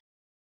direction.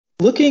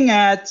 Looking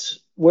at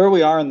where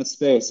we are in the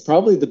space,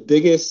 probably the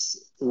biggest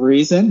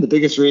reason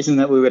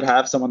that we would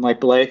have someone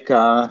like Blake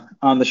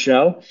on the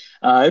show,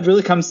 it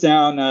really comes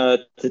down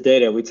to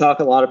data. We talk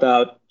a lot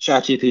about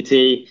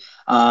ChatGPT.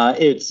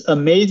 It's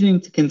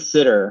amazing to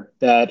consider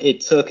that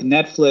it took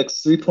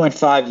Netflix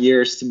 3.5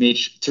 years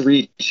to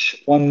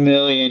reach 1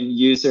 million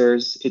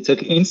users. It took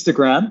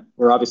Instagram,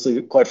 we're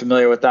obviously quite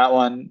familiar with that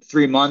one,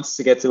 3 months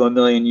to get to 1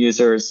 million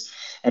users.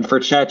 And for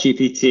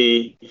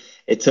ChatGPT,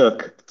 it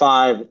took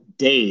 5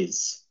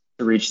 days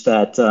to reach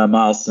that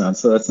milestone.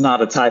 So that's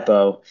not a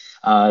typo.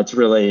 It's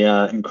really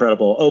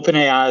incredible.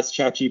 OpenAI's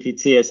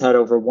ChatGPT has had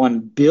over 1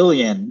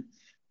 billion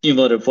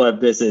cumulative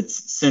web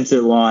visits since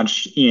it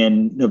launched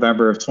in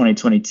November of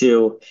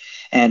 2022.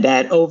 And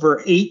at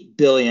over 8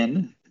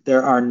 billion,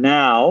 there are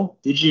now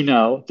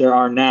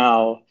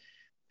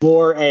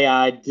more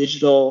AI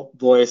digital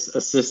voice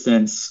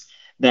assistants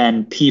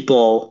than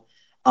people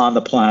on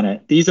the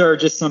planet. These are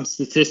just some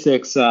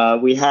statistics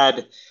we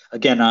had,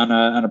 again,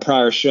 on a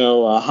prior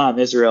show. Ham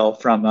Israel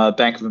from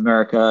Bank of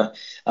America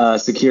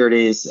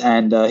Securities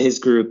and his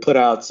group put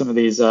out some of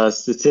these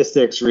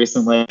statistics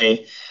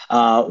recently.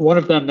 One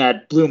of them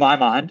that blew my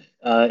mind,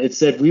 it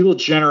said, we will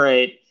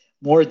generate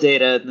more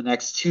data in the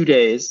next 2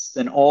 days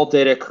than all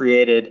data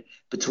created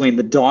between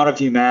the dawn of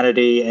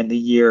humanity and the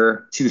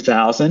year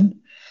 2000.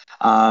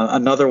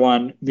 Another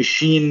one,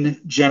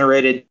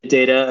 machine-generated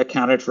data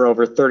accounted for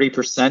over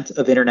 30%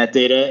 of internet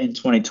data in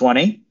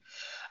 2020.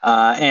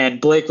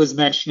 And Blake was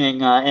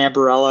mentioning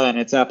Ambarella and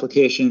its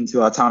application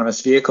to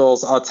autonomous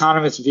vehicles.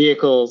 Autonomous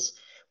vehicles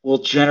will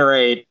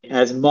generate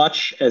as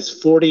much as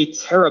 40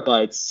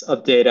 terabytes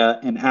of data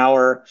an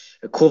hour,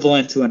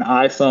 equivalent to an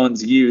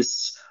iPhone's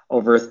use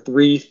over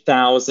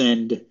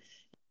 3,000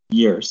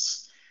 years.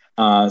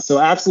 So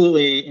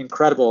absolutely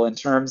incredible in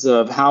terms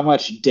of how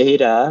much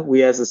data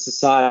we as a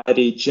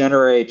society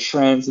generate,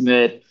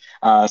 transmit,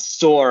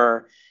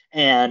 store.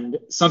 And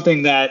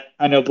something that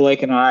I know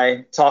Blake and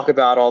I talk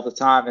about all the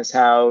time is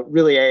how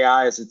really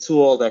AI is a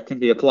tool that can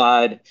be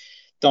applied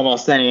to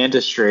almost any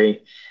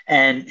industry.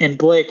 And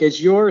Blake,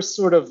 as you're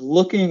sort of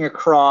looking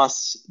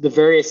across the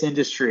various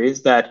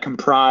industries that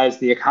comprise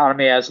the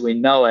economy as we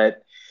know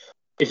it,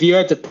 if you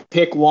had to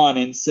pick one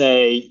and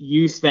say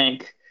you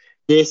think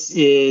this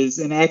is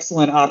an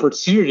excellent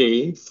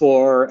opportunity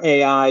for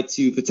AI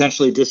to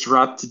potentially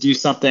disrupt, to do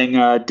something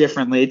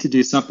differently, to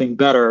do something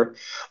better,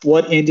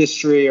 what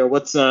industry or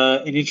what's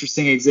an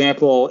interesting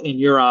example in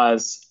your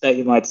eyes that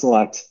you might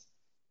select?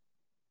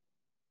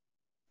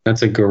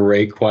 That's a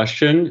great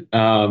question.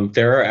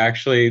 There are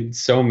actually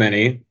so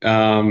many.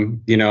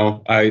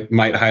 I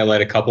might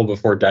highlight a couple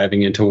before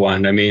diving into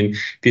one. I mean,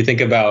 if you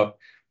think about,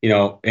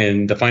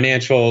 in the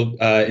financial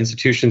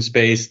institution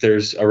space,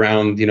 there's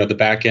around, the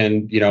back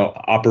end,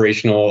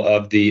 operational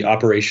of the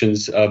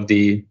operations of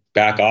the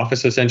back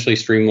office, essentially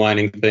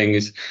streamlining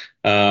things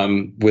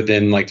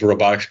within like the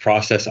robotics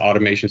process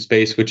automation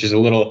space, which is a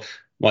little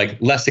like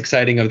less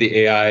exciting of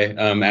the AI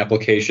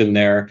application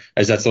there,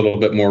 as that's a little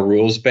bit more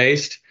rules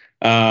based.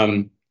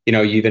 You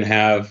even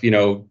have,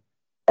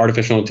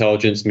 artificial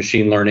intelligence,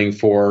 machine learning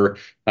for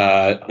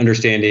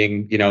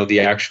understanding, the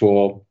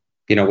actual,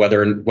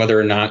 whether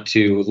or not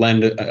to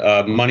lend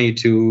money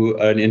to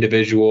an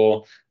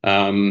individual.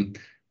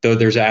 Though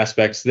there's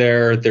aspects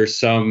there, there's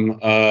some,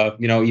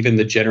 even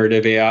the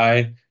generative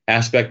AI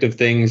aspect of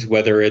things,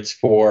 whether it's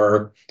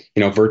for,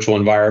 virtual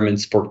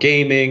environments for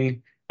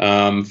gaming,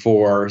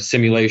 for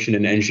simulation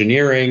and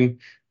engineering.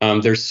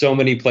 There's so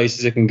many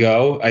places it can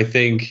go. I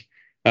think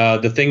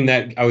the thing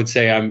that I would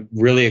say I'm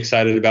really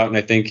excited about, and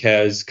I think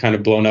has kind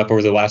of blown up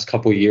over the last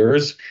couple of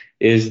years,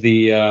 is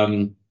the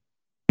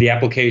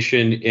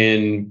application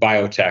in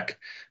biotech.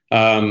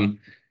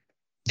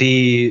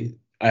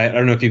 I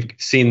don't know if you've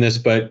seen this,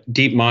 but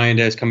DeepMind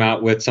has come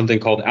out with something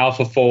called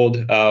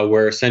AlphaFold,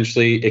 where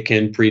essentially it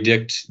can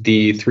predict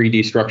the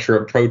 3D structure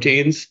of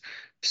proteins.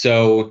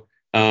 So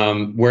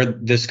where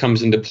this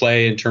comes into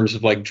play in terms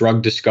of like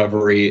drug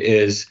discovery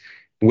is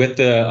with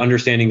the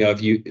understanding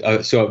of you.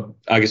 So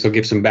I guess I'll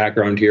give some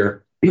background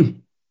here.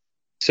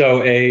 So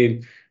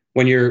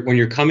when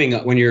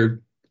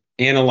you're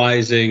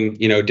analyzing,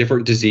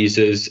 different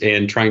diseases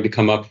and trying to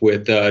come up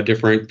with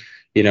different,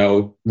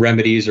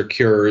 remedies or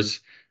cures,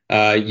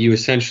 you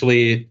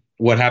essentially,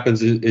 what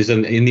happens is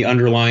in the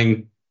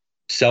underlying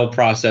cell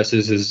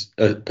processes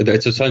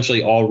it's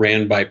essentially all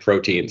ran by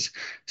proteins.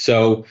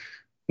 So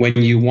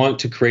when you want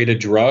to create a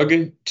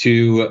drug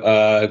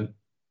to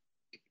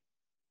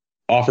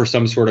offer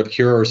some sort of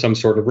cure or some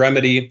sort of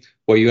remedy,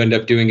 what you end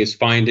up doing is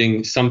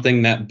finding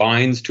something that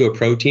binds to a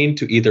protein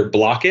to either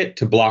block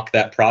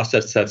that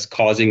process that's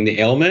causing the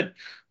ailment,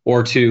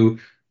 or to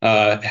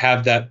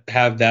have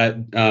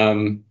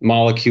that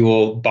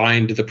molecule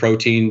bind to the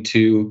protein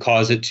to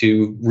cause it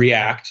to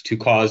react, to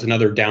cause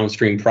another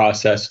downstream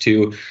process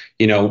to,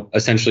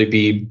 essentially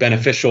be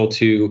beneficial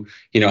to,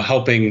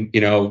 helping,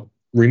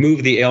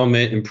 remove the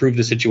ailment, improve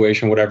the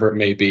situation, whatever it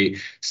may be.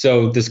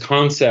 So this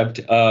concept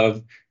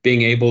of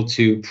being able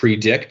to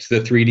predict the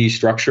 3D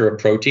structure of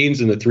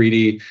proteins and the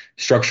 3D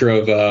structure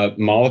of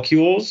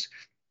molecules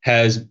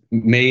has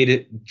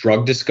made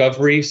drug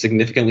discovery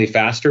significantly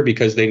faster,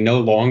 because they no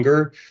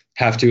longer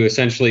have to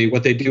essentially,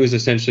 what they do is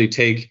essentially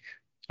take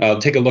a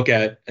look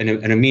at an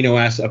amino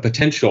acid, a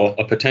potential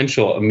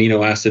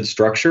amino acid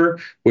structure,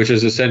 which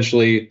is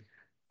essentially,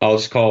 I'll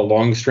just call a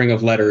long string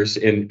of letters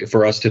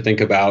for us to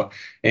think about,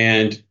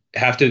 and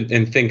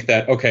think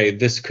that, okay,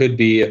 this could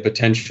be a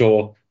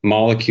potential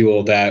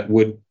molecule that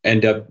would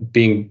end up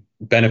being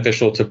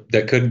beneficial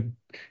that could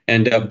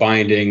end up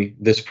binding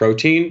this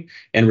protein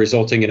and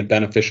resulting in a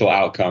beneficial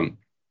outcome.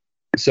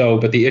 So,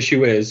 but the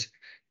issue is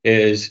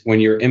when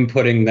you're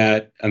inputting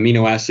that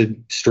amino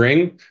acid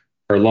string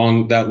or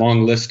that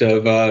long list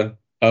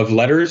of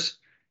letters,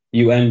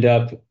 you end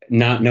up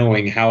not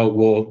knowing how it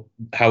will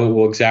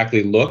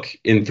exactly look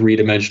in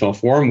 3-dimensional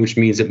form, which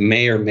means it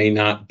may or may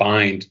not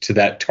bind to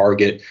that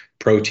target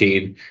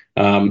protein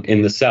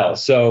in the cell.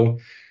 So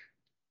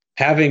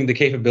having the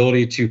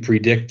capability to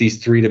predict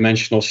these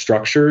 3-dimensional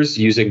structures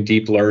using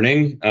deep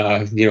learning,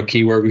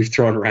 keyword we've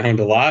thrown around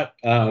a lot,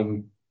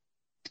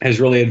 has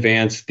really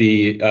advanced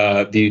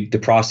the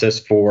process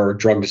for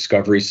drug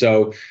discovery.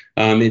 So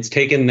it's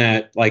taken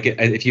that, like,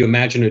 if you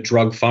imagine a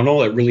drug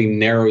funnel, it really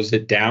narrows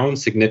it down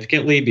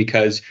significantly,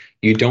 because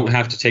you don't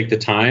have to take the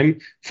time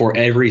for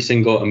every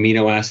single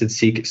amino acid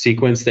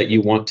sequence that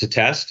you want to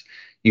test.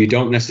 You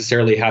don't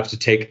necessarily have to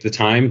take the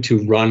time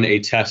to run a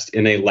test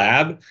in a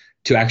lab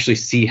to actually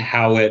see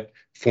how it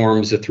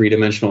forms a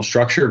 3-dimensional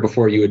structure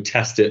before you would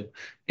test it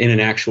in an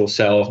actual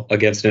cell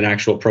against an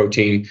actual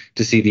protein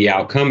to see the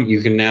outcome.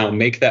 You can now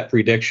make that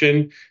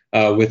prediction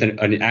with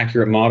an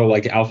accurate model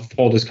like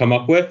AlphaFold has come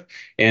up with,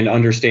 and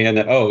understand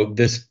that,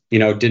 this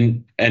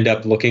didn't end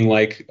up looking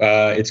like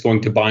it's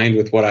going to bind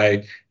with what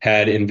I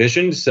had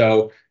envisioned.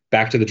 So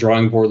back to the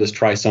drawing board, let's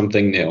try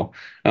something new.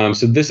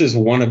 So this is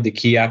one of the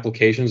key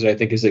applications that I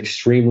think is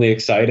extremely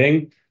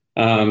exciting.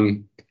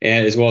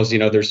 And as well as,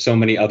 there's so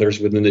many others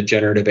within the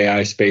generative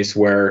AI space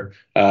where,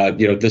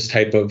 this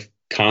type of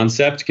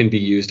concept can be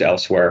used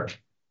elsewhere.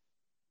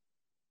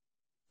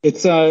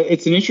 It's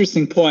an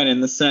interesting point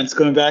in the sense,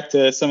 going back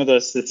to some of the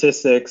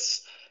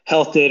statistics,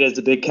 health data is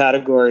a big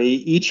category.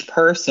 Each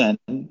person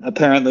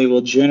apparently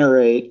will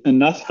generate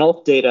enough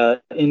health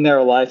data in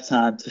their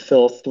lifetime to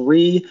fill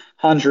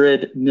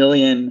 300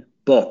 million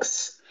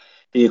books,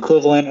 the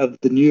equivalent of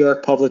the New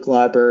York Public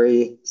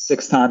Library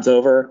 6 times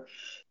over.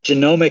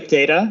 Genomic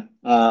data,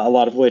 a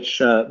lot of which,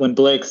 when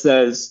Blake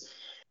says,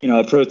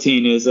 a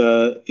protein is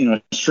a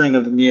string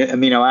of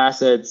amino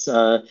acids,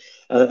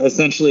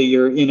 essentially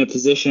you're in a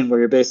position where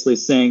you're basically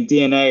saying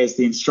DNA is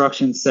the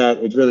instruction set.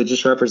 It really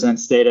just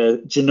represents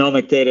data.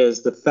 Genomic data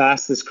is the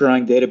fastest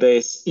growing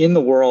database in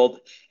the world.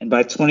 And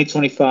by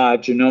 2025,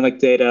 genomic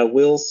data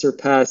will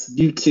surpass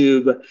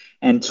YouTube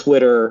and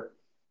Twitter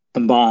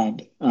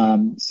combined.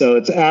 So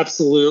it's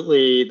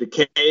absolutely the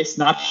case,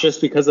 not just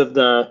because of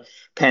the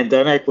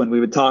pandemic, when we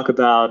would talk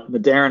about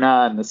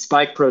Moderna and the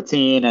spike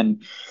protein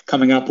and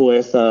coming up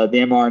with the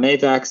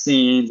mRNA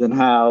vaccines, and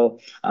how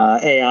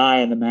AI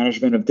and the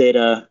management of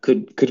data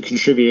could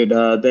contribute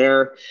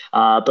there.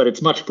 But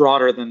it's much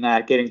broader than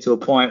that, getting to a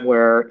point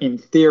where, in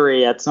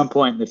theory, at some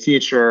point in the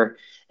future,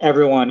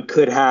 everyone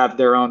could have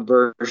their own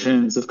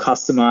versions of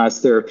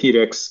customized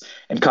therapeutics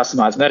and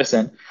customized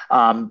medicine.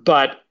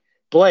 But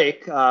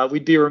Blake,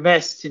 we'd be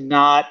remiss to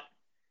not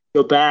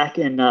go back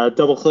and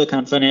double click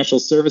on financial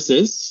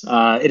services.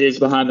 It is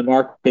behind the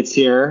markets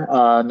here,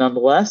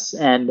 nonetheless.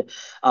 And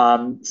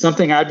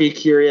something I'd be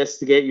curious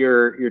to get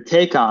your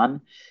take on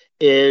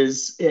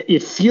is,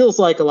 it feels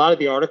like a lot of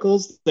the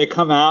articles, they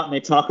come out and they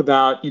talk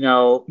about,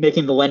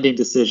 making the lending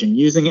decision,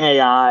 using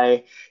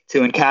AI to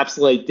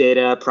encapsulate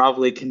data,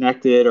 probably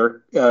connected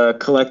or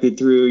collected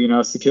through,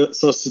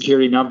 social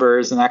security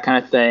numbers and that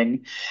kind of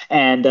thing.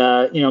 And,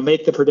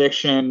 make the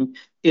prediction,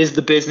 is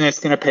the business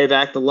going to pay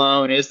back the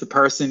loan? Is the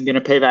person going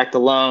to pay back the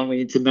loan? We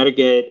need to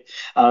mitigate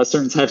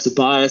certain types of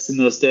bias in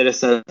those data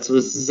sets.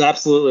 This is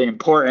absolutely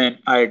important.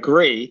 I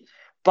agree.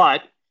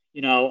 But, a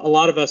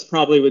lot of us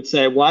probably would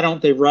say, why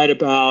don't they write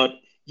about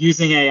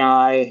using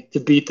AI to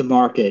beat the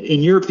market?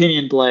 In your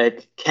opinion,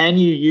 Blake, can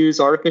you use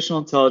artificial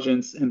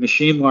intelligence and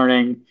machine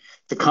learning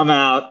to come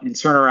out and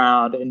turn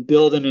around and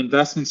build an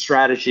investment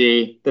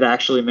strategy that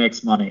actually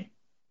makes money?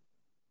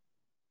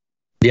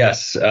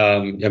 Yes.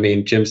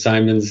 Jim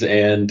Simons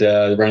and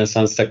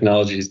Renaissance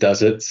Technologies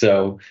does it.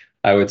 So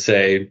I would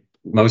say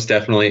most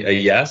definitely a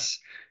yes.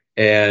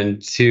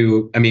 And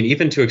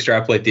even to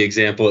extrapolate the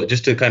example,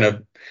 just to kind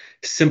of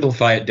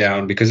simplify it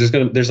down, because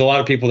there's a lot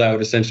of people that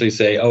would essentially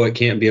say, it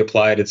can't be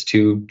applied, it's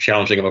too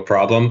challenging of a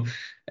problem.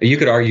 You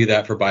could argue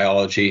that for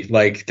biology.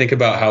 Like, think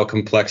about how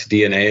complex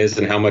DNA is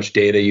and how much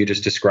data you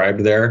just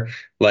described there.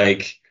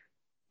 Like,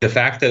 the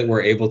fact that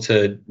we're able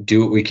to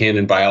do what we can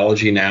in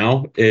biology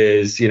now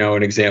is,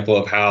 an example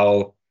of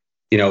how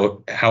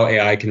how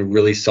AI can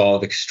really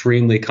solve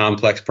extremely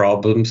complex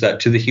problems that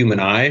to the human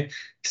eye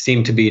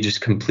seem to be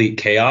just complete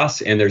chaos,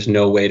 and there's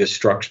no way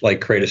to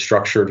create a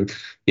structured,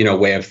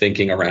 way of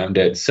thinking around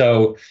it.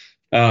 So,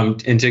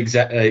 and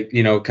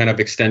to kind of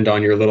extend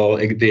on your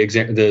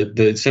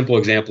the simple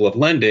example of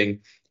lending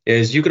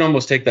is you can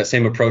almost take that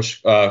same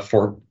approach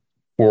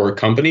for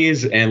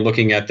companies and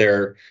looking at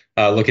their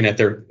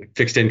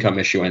fixed income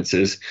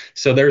issuances.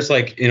 So there's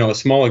a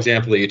small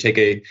example that you take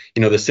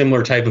the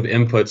similar type of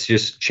inputs,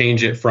 just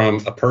change it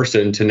from a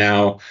person to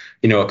now,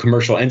 a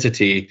commercial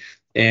entity.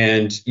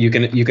 And you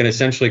can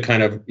essentially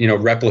kind of,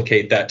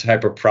 replicate that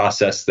type of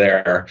process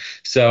there.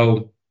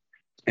 So,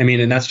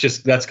 and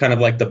that's kind of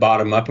like the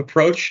bottom up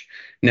approach.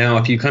 Now,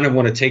 if you kind of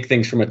want to take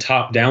things from a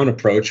top down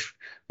approach,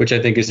 which I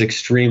think is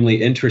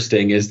extremely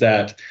interesting, is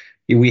that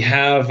we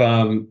have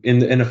in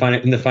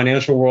the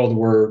financial world,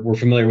 we're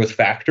familiar with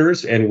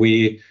factors, and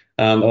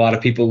a lot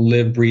of people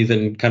live, breathe,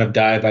 and kind of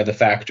die by the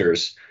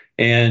factors.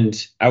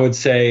 And I would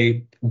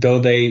say, though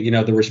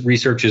the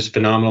research is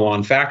phenomenal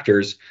on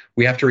factors,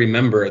 we have to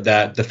remember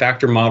that the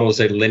factor model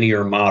is a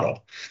linear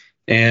model.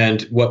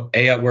 And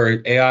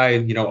where AI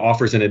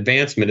offers an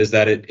advancement is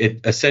that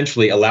it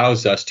essentially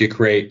allows us to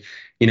create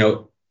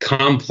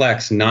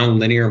complex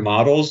nonlinear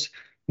models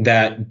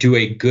that do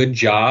a good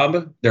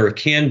job, or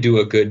can do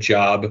a good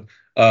job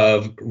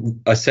of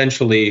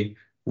essentially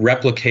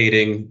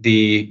replicating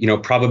the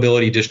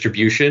probability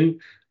distribution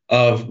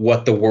of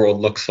what the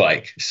world looks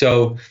like.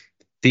 So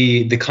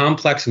the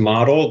complex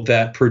model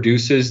that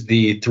produces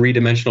the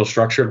three-dimensional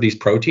structure of these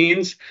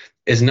proteins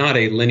is not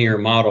a linear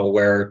model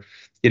where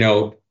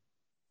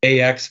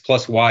AX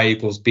plus Y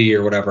equals B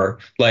or whatever.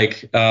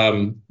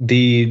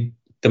 The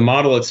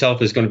model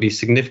itself is going to be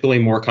significantly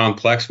more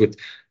complex with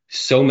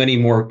so many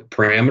more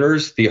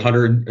parameters, the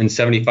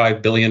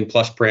 175 billion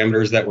plus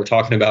parameters that we're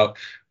talking about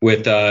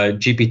with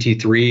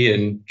GPT-3,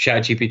 and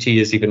ChatGPT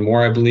is even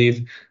more, I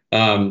believe.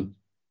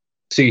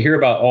 So you hear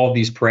about all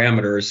these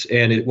parameters,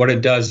 and what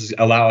it does is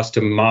allow us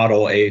to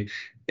model a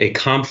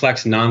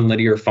complex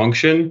nonlinear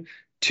function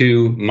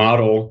to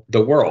model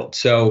the world.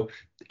 So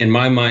in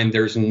my mind,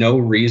 there's no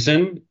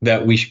reason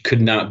that we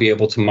could not be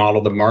able to model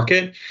the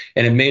market,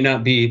 and it may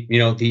not be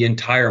the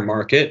entire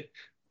market.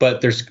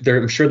 But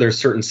I'm sure there's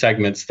certain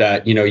segments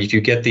that, if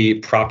you get the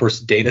proper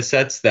data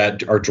sets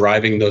that are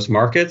driving those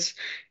markets,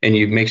 and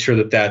you make sure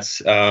that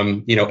that's,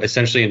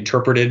 essentially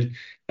interpreted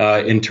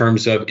in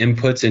terms of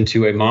inputs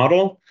into a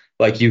model,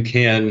 I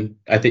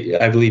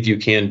believe you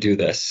can do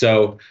this.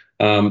 So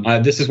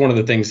this is one of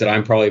the things that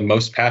I'm probably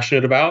most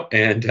passionate about.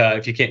 And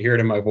if you can't hear it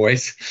in my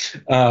voice,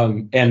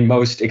 and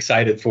most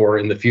excited for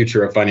in the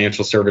future of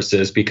financial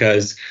services,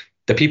 because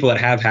the people that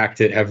have hacked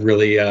it have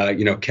really,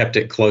 kept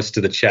it close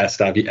to the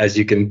chest, as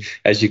you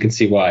can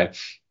see why.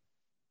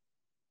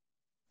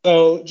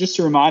 So just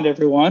to remind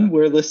everyone,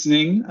 we're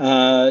listening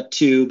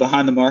to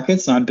Behind the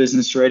Markets on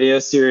Business Radio,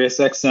 Sirius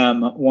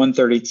XM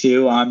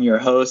 132. I'm your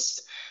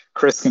host,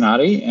 Chris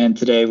Canati, and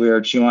today we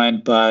are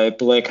joined by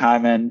Blake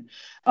Hyman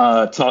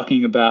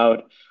talking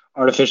about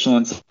artificial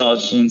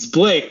intelligence.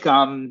 Blake,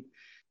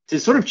 to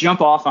sort of jump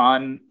off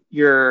on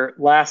your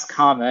last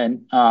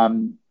comment,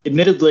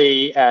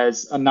 admittedly,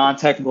 as a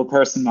non-technical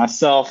person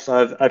myself,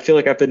 I feel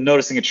like I've been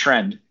noticing a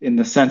trend in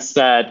the sense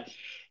that,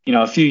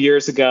 a few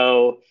years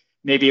ago,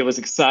 maybe it was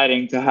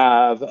exciting to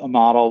have a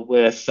model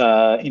with,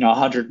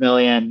 100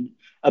 million,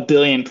 a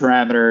billion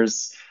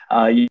parameters.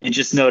 You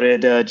just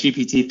noted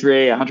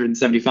GPT-3,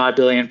 175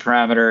 billion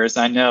parameters.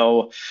 I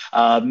know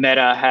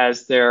Meta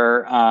has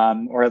their,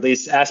 or at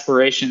least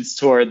aspirations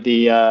toward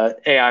the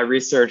AI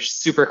research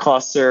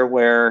supercluster,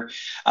 where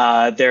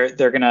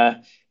they're going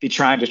to be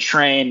trying to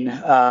train,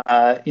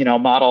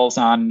 models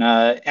on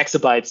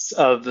exabytes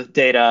of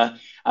data,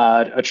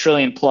 a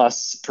trillion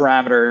plus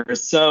parameters.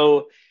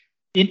 So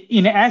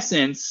in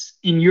essence,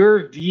 in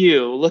your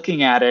view,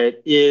 looking at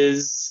it,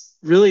 is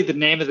really the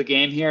name of the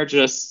game here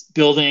just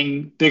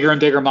building bigger and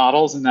bigger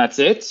models and that's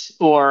it?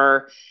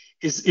 Or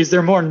is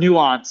there more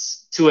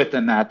nuance to it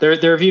than that? There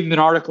have even been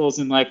articles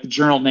in the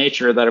journal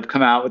Nature that have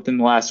come out within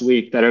the last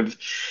week that have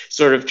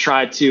sort of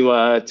tried to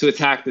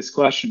attack this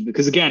question.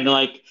 Because again,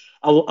 a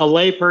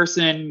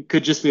layperson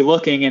could just be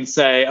looking and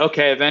say,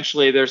 okay,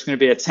 eventually there's going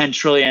to be a 10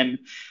 trillion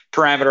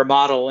parameter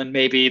model, and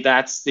maybe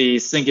that's the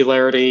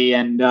singularity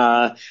and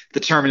the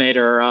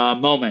Terminator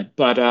moment.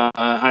 But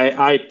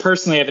I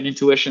personally have an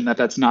intuition that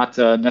that's not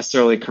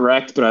necessarily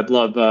correct, but I'd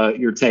love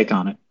your take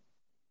on it.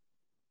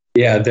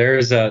 Yeah,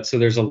 there's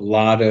a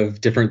lot of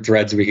different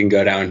threads we can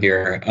go down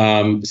here.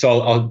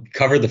 So I'll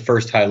cover the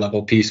first high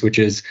level piece, which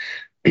is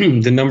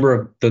the number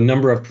of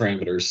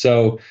parameters.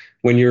 So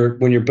when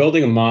you're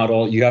building a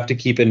model, you have to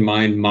keep in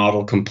mind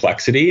model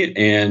complexity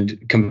and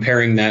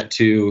comparing that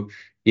to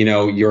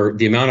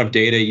the amount of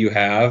data you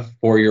have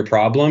for your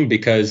problem,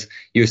 because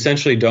you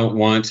essentially don't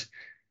want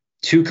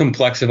too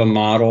complex of a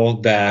model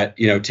that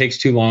takes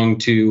too long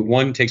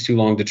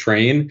to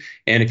train,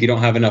 and if you don't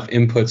have enough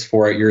inputs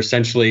for it, you're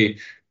essentially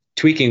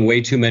tweaking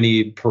way too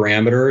many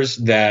parameters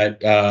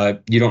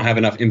that you don't have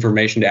enough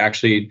information to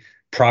actually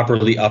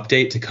properly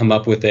update to come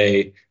up with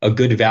a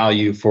good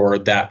value for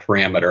that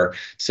parameter.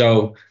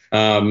 So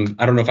I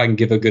don't know if I can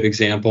give a good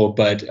example,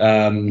 but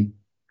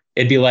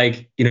it'd be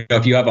like,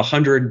 if you have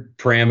 100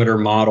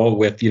 parameter model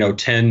with,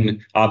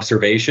 10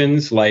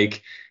 observations,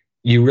 like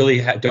you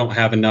really don't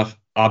have enough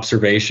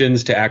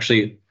observations to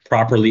actually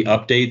properly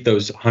update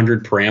those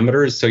 100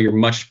 parameters. So you're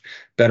much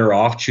better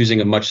off choosing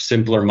a much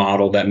simpler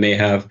model that may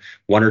have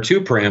 1 or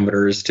 2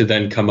 parameters to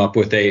then come up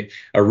with a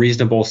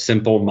reasonable,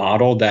 simple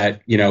model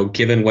that,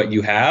 given what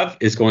you have,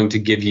 is going to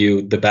give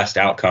you the best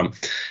outcome.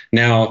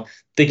 Now,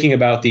 thinking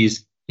about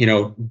these,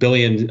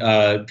 billion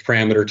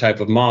parameter type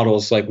of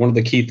models, like one of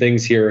the key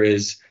things here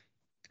is,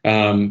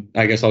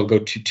 I guess I'll go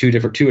to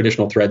two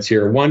additional threads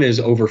here. One is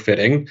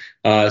overfitting.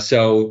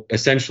 So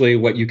essentially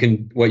what you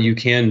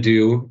can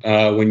do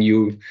when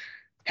you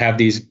have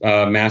these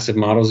massive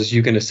models is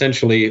you can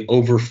essentially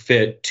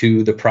overfit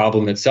to the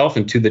problem itself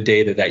and to the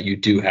data that you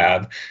do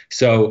have.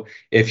 So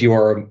if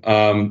you're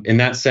in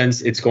that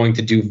sense, it's going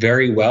to do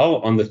very well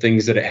on the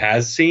things that it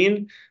has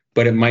seen,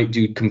 but it might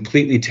do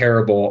completely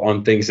terrible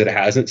on things that it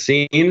hasn't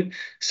seen.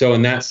 So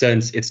in that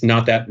sense, it's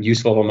not that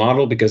useful of a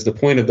model, because the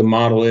point of the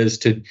model is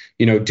to,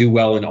 do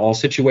well in all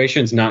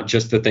situations, not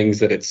just the things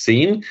that it's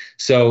seen.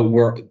 So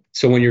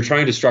when you're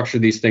trying to structure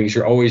these things,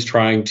 you're always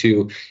trying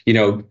to,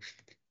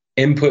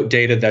 input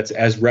data that's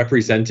as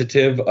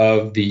representative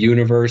of the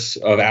universe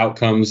of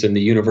outcomes and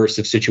the universe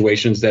of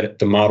situations that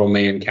the model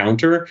may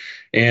encounter.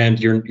 And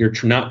you're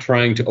not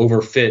trying to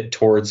overfit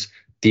towards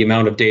the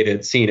amount of data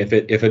it's seen.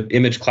 If an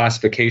image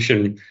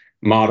classification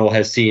model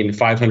has seen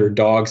 500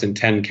 dogs and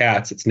 10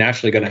 cats, it's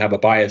naturally going to have a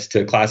bias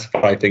to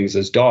classify things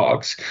as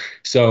dogs.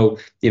 So,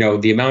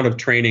 the amount of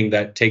training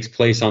that takes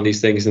place on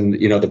these things and,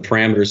 the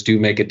parameters do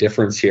make a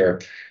difference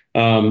here.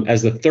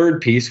 As the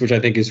third piece, which I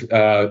think is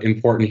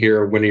important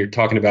here when you're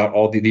talking about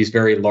all these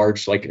very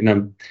large, and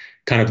I'm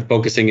kind of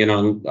focusing in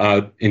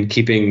on in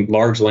keeping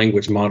large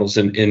language models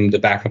in the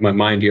back of my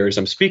mind here as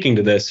I'm speaking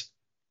to this,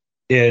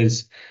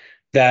 is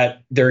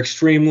that they're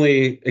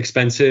extremely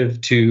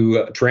expensive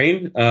to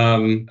train.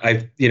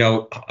 I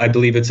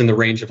believe it's in the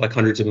range of like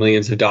hundreds of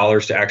millions of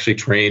dollars to actually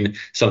train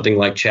something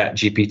like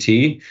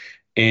ChatGPT.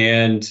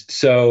 And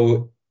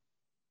so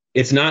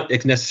it's not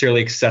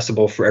necessarily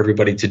accessible for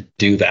everybody to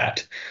do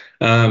that.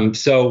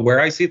 So where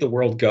I see the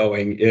world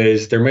going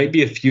is there might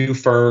be a few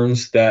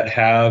firms that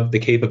have the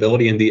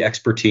capability and the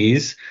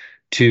expertise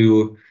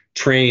to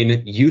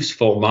train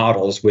useful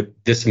models with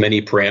this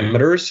many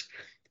parameters,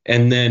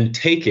 and then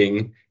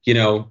taking,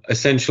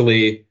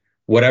 essentially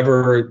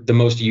whatever the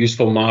most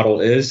useful model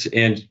is.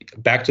 And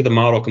back to the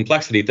model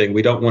complexity thing,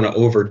 we don't want to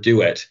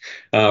overdo it,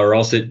 or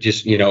else it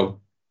just,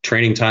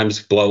 training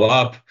times blow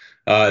up.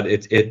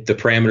 The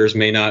parameters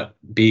may not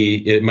be,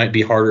 it might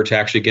be harder to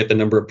actually get the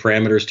number of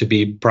parameters to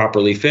be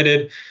properly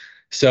fitted.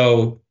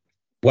 So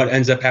what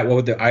ends up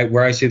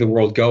where I see the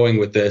world going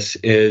with this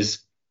is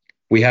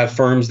we have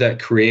firms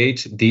that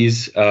create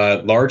these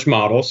large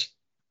models.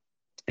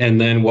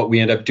 And then what we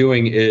end up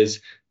doing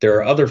is there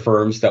are other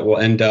firms that will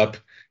end up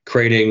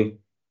creating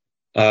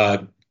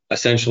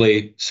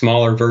essentially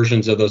smaller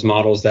versions of those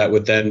models that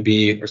would then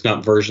be, or it's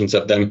not versions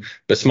of them,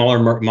 but smaller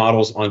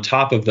models on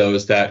top of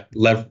those that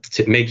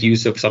to make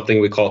use of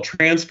something we call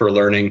transfer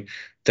learning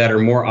that are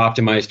more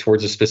optimized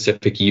towards a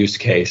specific use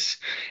case.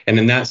 And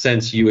in that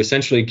sense, you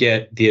essentially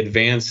get the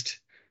advanced,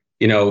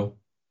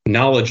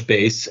 knowledge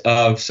base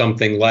of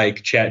something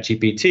like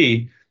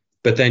ChatGPT,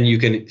 but then you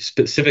can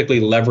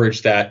specifically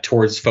leverage that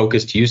towards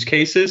focused use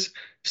cases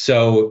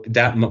so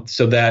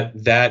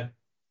that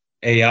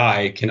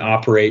AI can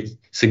operate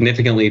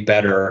significantly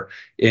better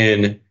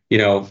in,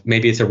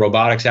 maybe it's a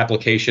robotics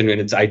application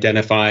and it's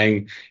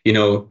identifying,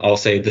 I'll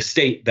say the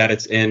state that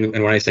it's in.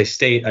 And when I say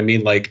state, I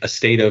mean like a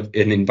state of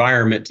an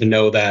environment to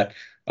know that,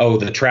 oh,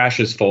 the trash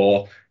is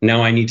full.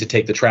 Now I need to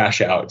take the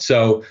trash out.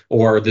 So,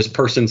 or this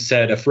person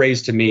said a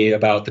phrase to me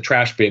about the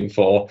trash being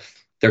full.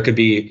 There could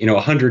be,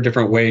 100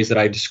 different ways that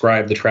I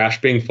describe the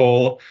trash being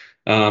full.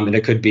 And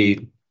it could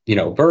be,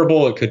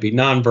 verbal, it could be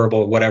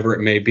nonverbal, whatever it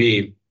may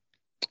be.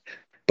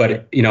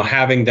 But,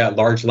 having that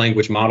large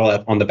language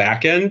model on the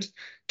back end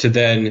to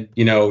then,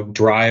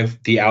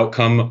 drive the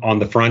outcome on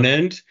the front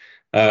end,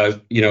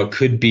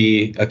 could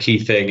be a key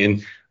thing.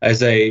 And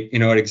as an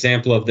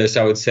example of this,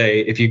 I would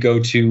say if you go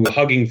to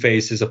Hugging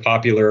Face is a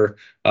popular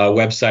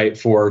website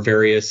for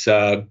various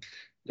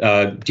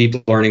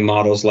deep learning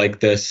models like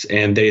this,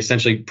 and they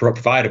essentially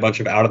provide a bunch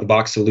of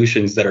out-of-the-box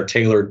solutions that are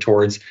tailored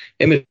towards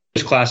image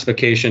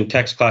classification,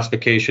 text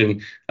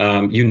classification,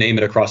 you name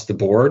it, across the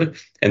board.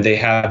 And they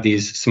have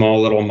these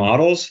small little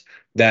models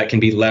that can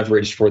be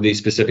leveraged for these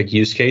specific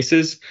use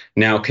cases.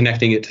 Now,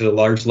 connecting it to the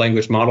large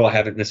language model, I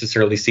haven't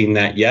necessarily seen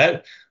that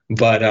yet,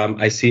 but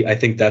I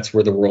think that's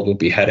where the world will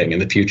be heading in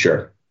the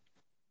future.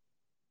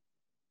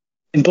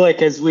 And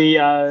Blake, as we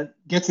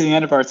get to the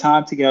end of our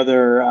time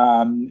together,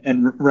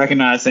 and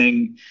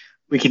recognizing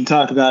we can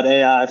talk about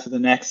AI for the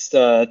next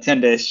 10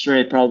 days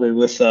straight, probably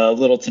with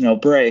little to no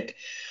break,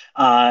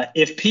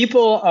 If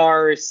people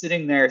are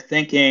sitting there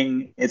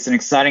thinking it's an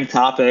exciting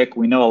topic,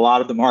 we know a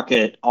lot of the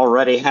market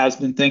already has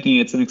been thinking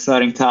it's an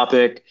exciting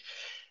topic.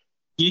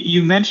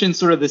 You mentioned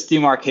sort of this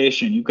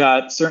demarcation. You've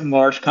got certain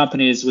large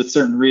companies with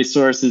certain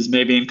resources,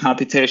 maybe in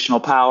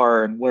computational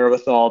power and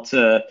wherewithal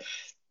to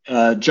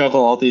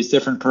juggle all these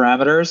different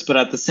parameters. But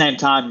at the same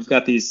time, you've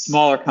got these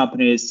smaller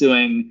companies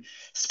doing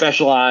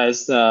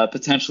specialized,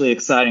 potentially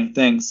exciting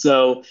things.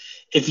 So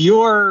if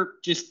you're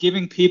just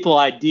giving people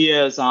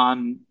ideas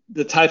on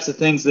the types of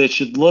things they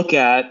should look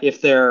at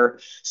if they're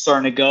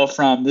starting to go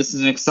from this is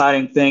an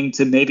exciting thing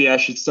to maybe I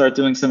should start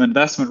doing some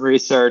investment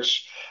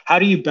research, how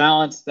do you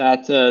balance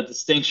that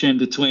distinction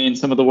between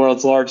some of the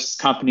world's largest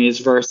companies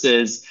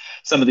versus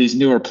some of these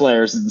newer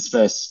players in the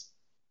space?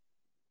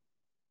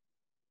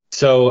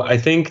 So I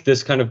think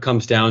this kind of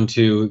comes down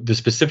to the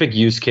specific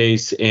use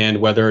case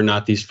and whether or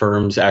not these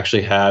firms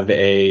actually have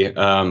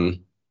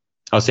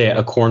I'll say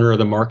a corner of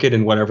the market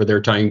in whatever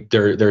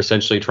they're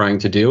essentially trying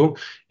to do.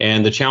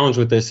 And the challenge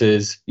with this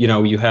is,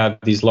 you have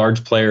these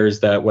large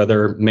players that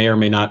whether may or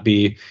may not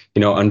be,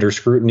 under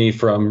scrutiny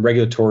from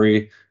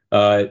regulatory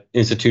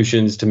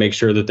institutions to make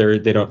sure that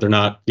they're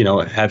not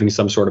having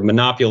some sort of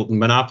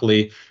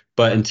monopoly.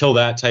 But until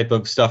that type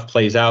of stuff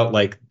plays out,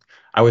 like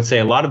I would say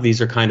a lot of these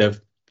are kind of,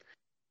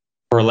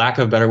 for lack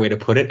of a better way to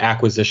put it,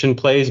 acquisition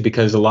plays,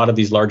 because a lot of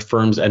these large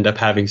firms end up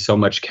having so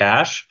much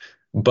cash.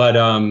 But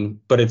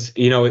it's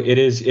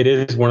it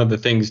is one of the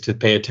things to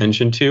pay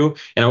attention to.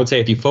 And I would say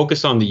if you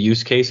focus on the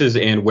use cases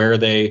and where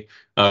they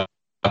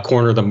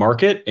corner the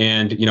market,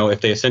 and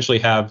if they essentially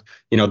have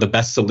the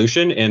best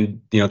solution,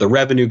 and the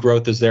revenue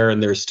growth is there,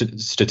 and there's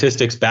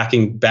statistics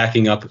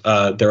backing up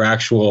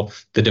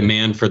the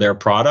demand for their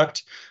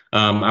product,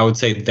 I would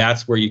say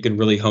that's where you can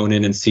really hone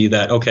in and see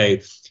that,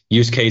 okay,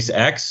 use case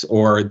X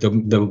or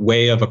the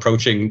way of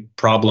approaching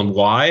problem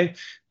Y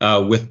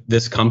with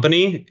this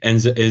company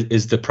is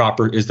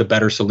the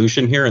better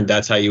solution here, and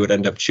that's how you would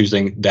end up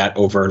choosing that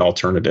over an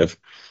alternative.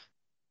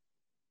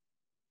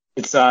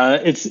 It's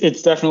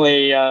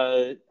definitely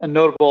a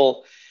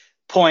notable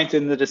point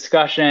in the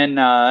discussion,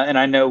 and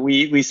I know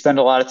we spend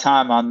a lot of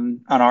time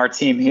on our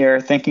team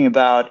here thinking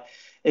about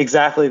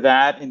exactly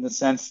that, in the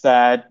sense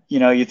that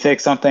you take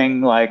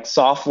something like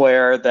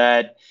software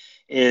that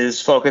is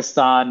focused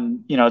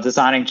on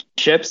designing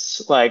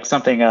chips, like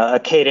something a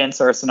Cadence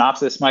or a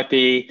Synopsys might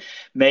be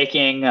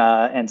making,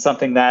 and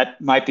something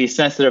that might be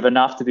sensitive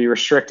enough to be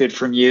restricted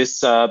from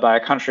use by a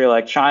country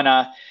like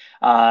China,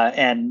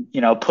 and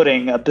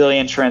putting 1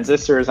 billion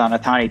transistors on a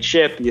tiny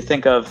chip. You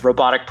think of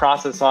robotic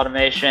process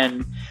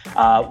automation,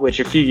 which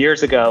a few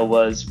years ago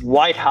was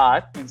white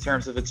hot in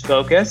terms of its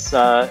focus,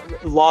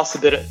 lost a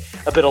bit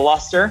of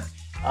luster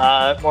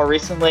more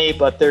recently,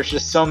 but there's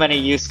just so many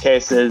use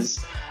cases.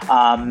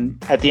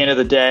 At the end of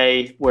the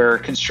day, we're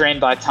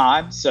constrained by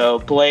time. So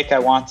Blake, I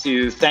want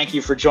to thank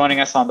you for joining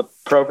us on the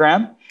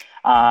program.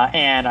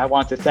 And I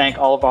want to thank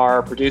all of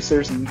our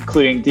producers,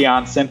 including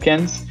Dion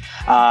Simpkins.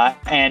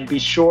 And be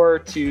sure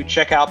to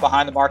check out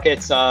Behind the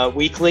Markets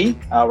weekly.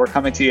 We're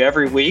coming to you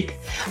every week.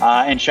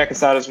 And check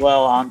us out as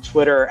well on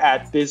Twitter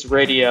at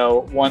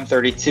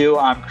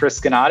BizRadio132. I'm Chris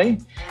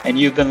Gennady, and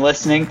you've been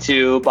listening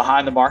to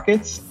Behind the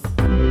Markets.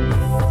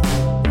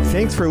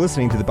 Thanks for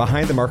listening to the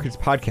Behind the Markets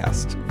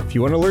podcast. If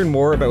you want to learn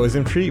more about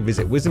WisdomTree,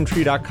 visit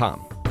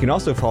wisdomtree.com. You can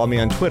also follow me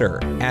on Twitter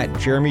at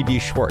Jeremy D.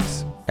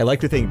 Schwartz. I'd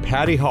like to thank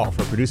Patty Hall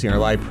for producing our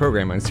live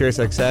program on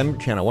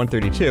SiriusXM channel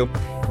 132,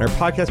 and our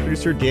podcast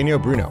producer Daniel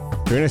Bruno.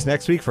 Join us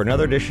next week for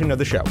another edition of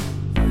the show.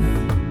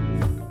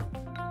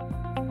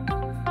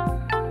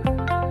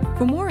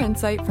 For more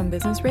insight from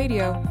Business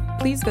Radio,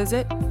 please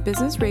visit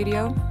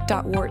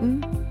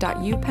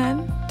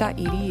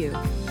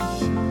businessradio.wharton.upenn.edu.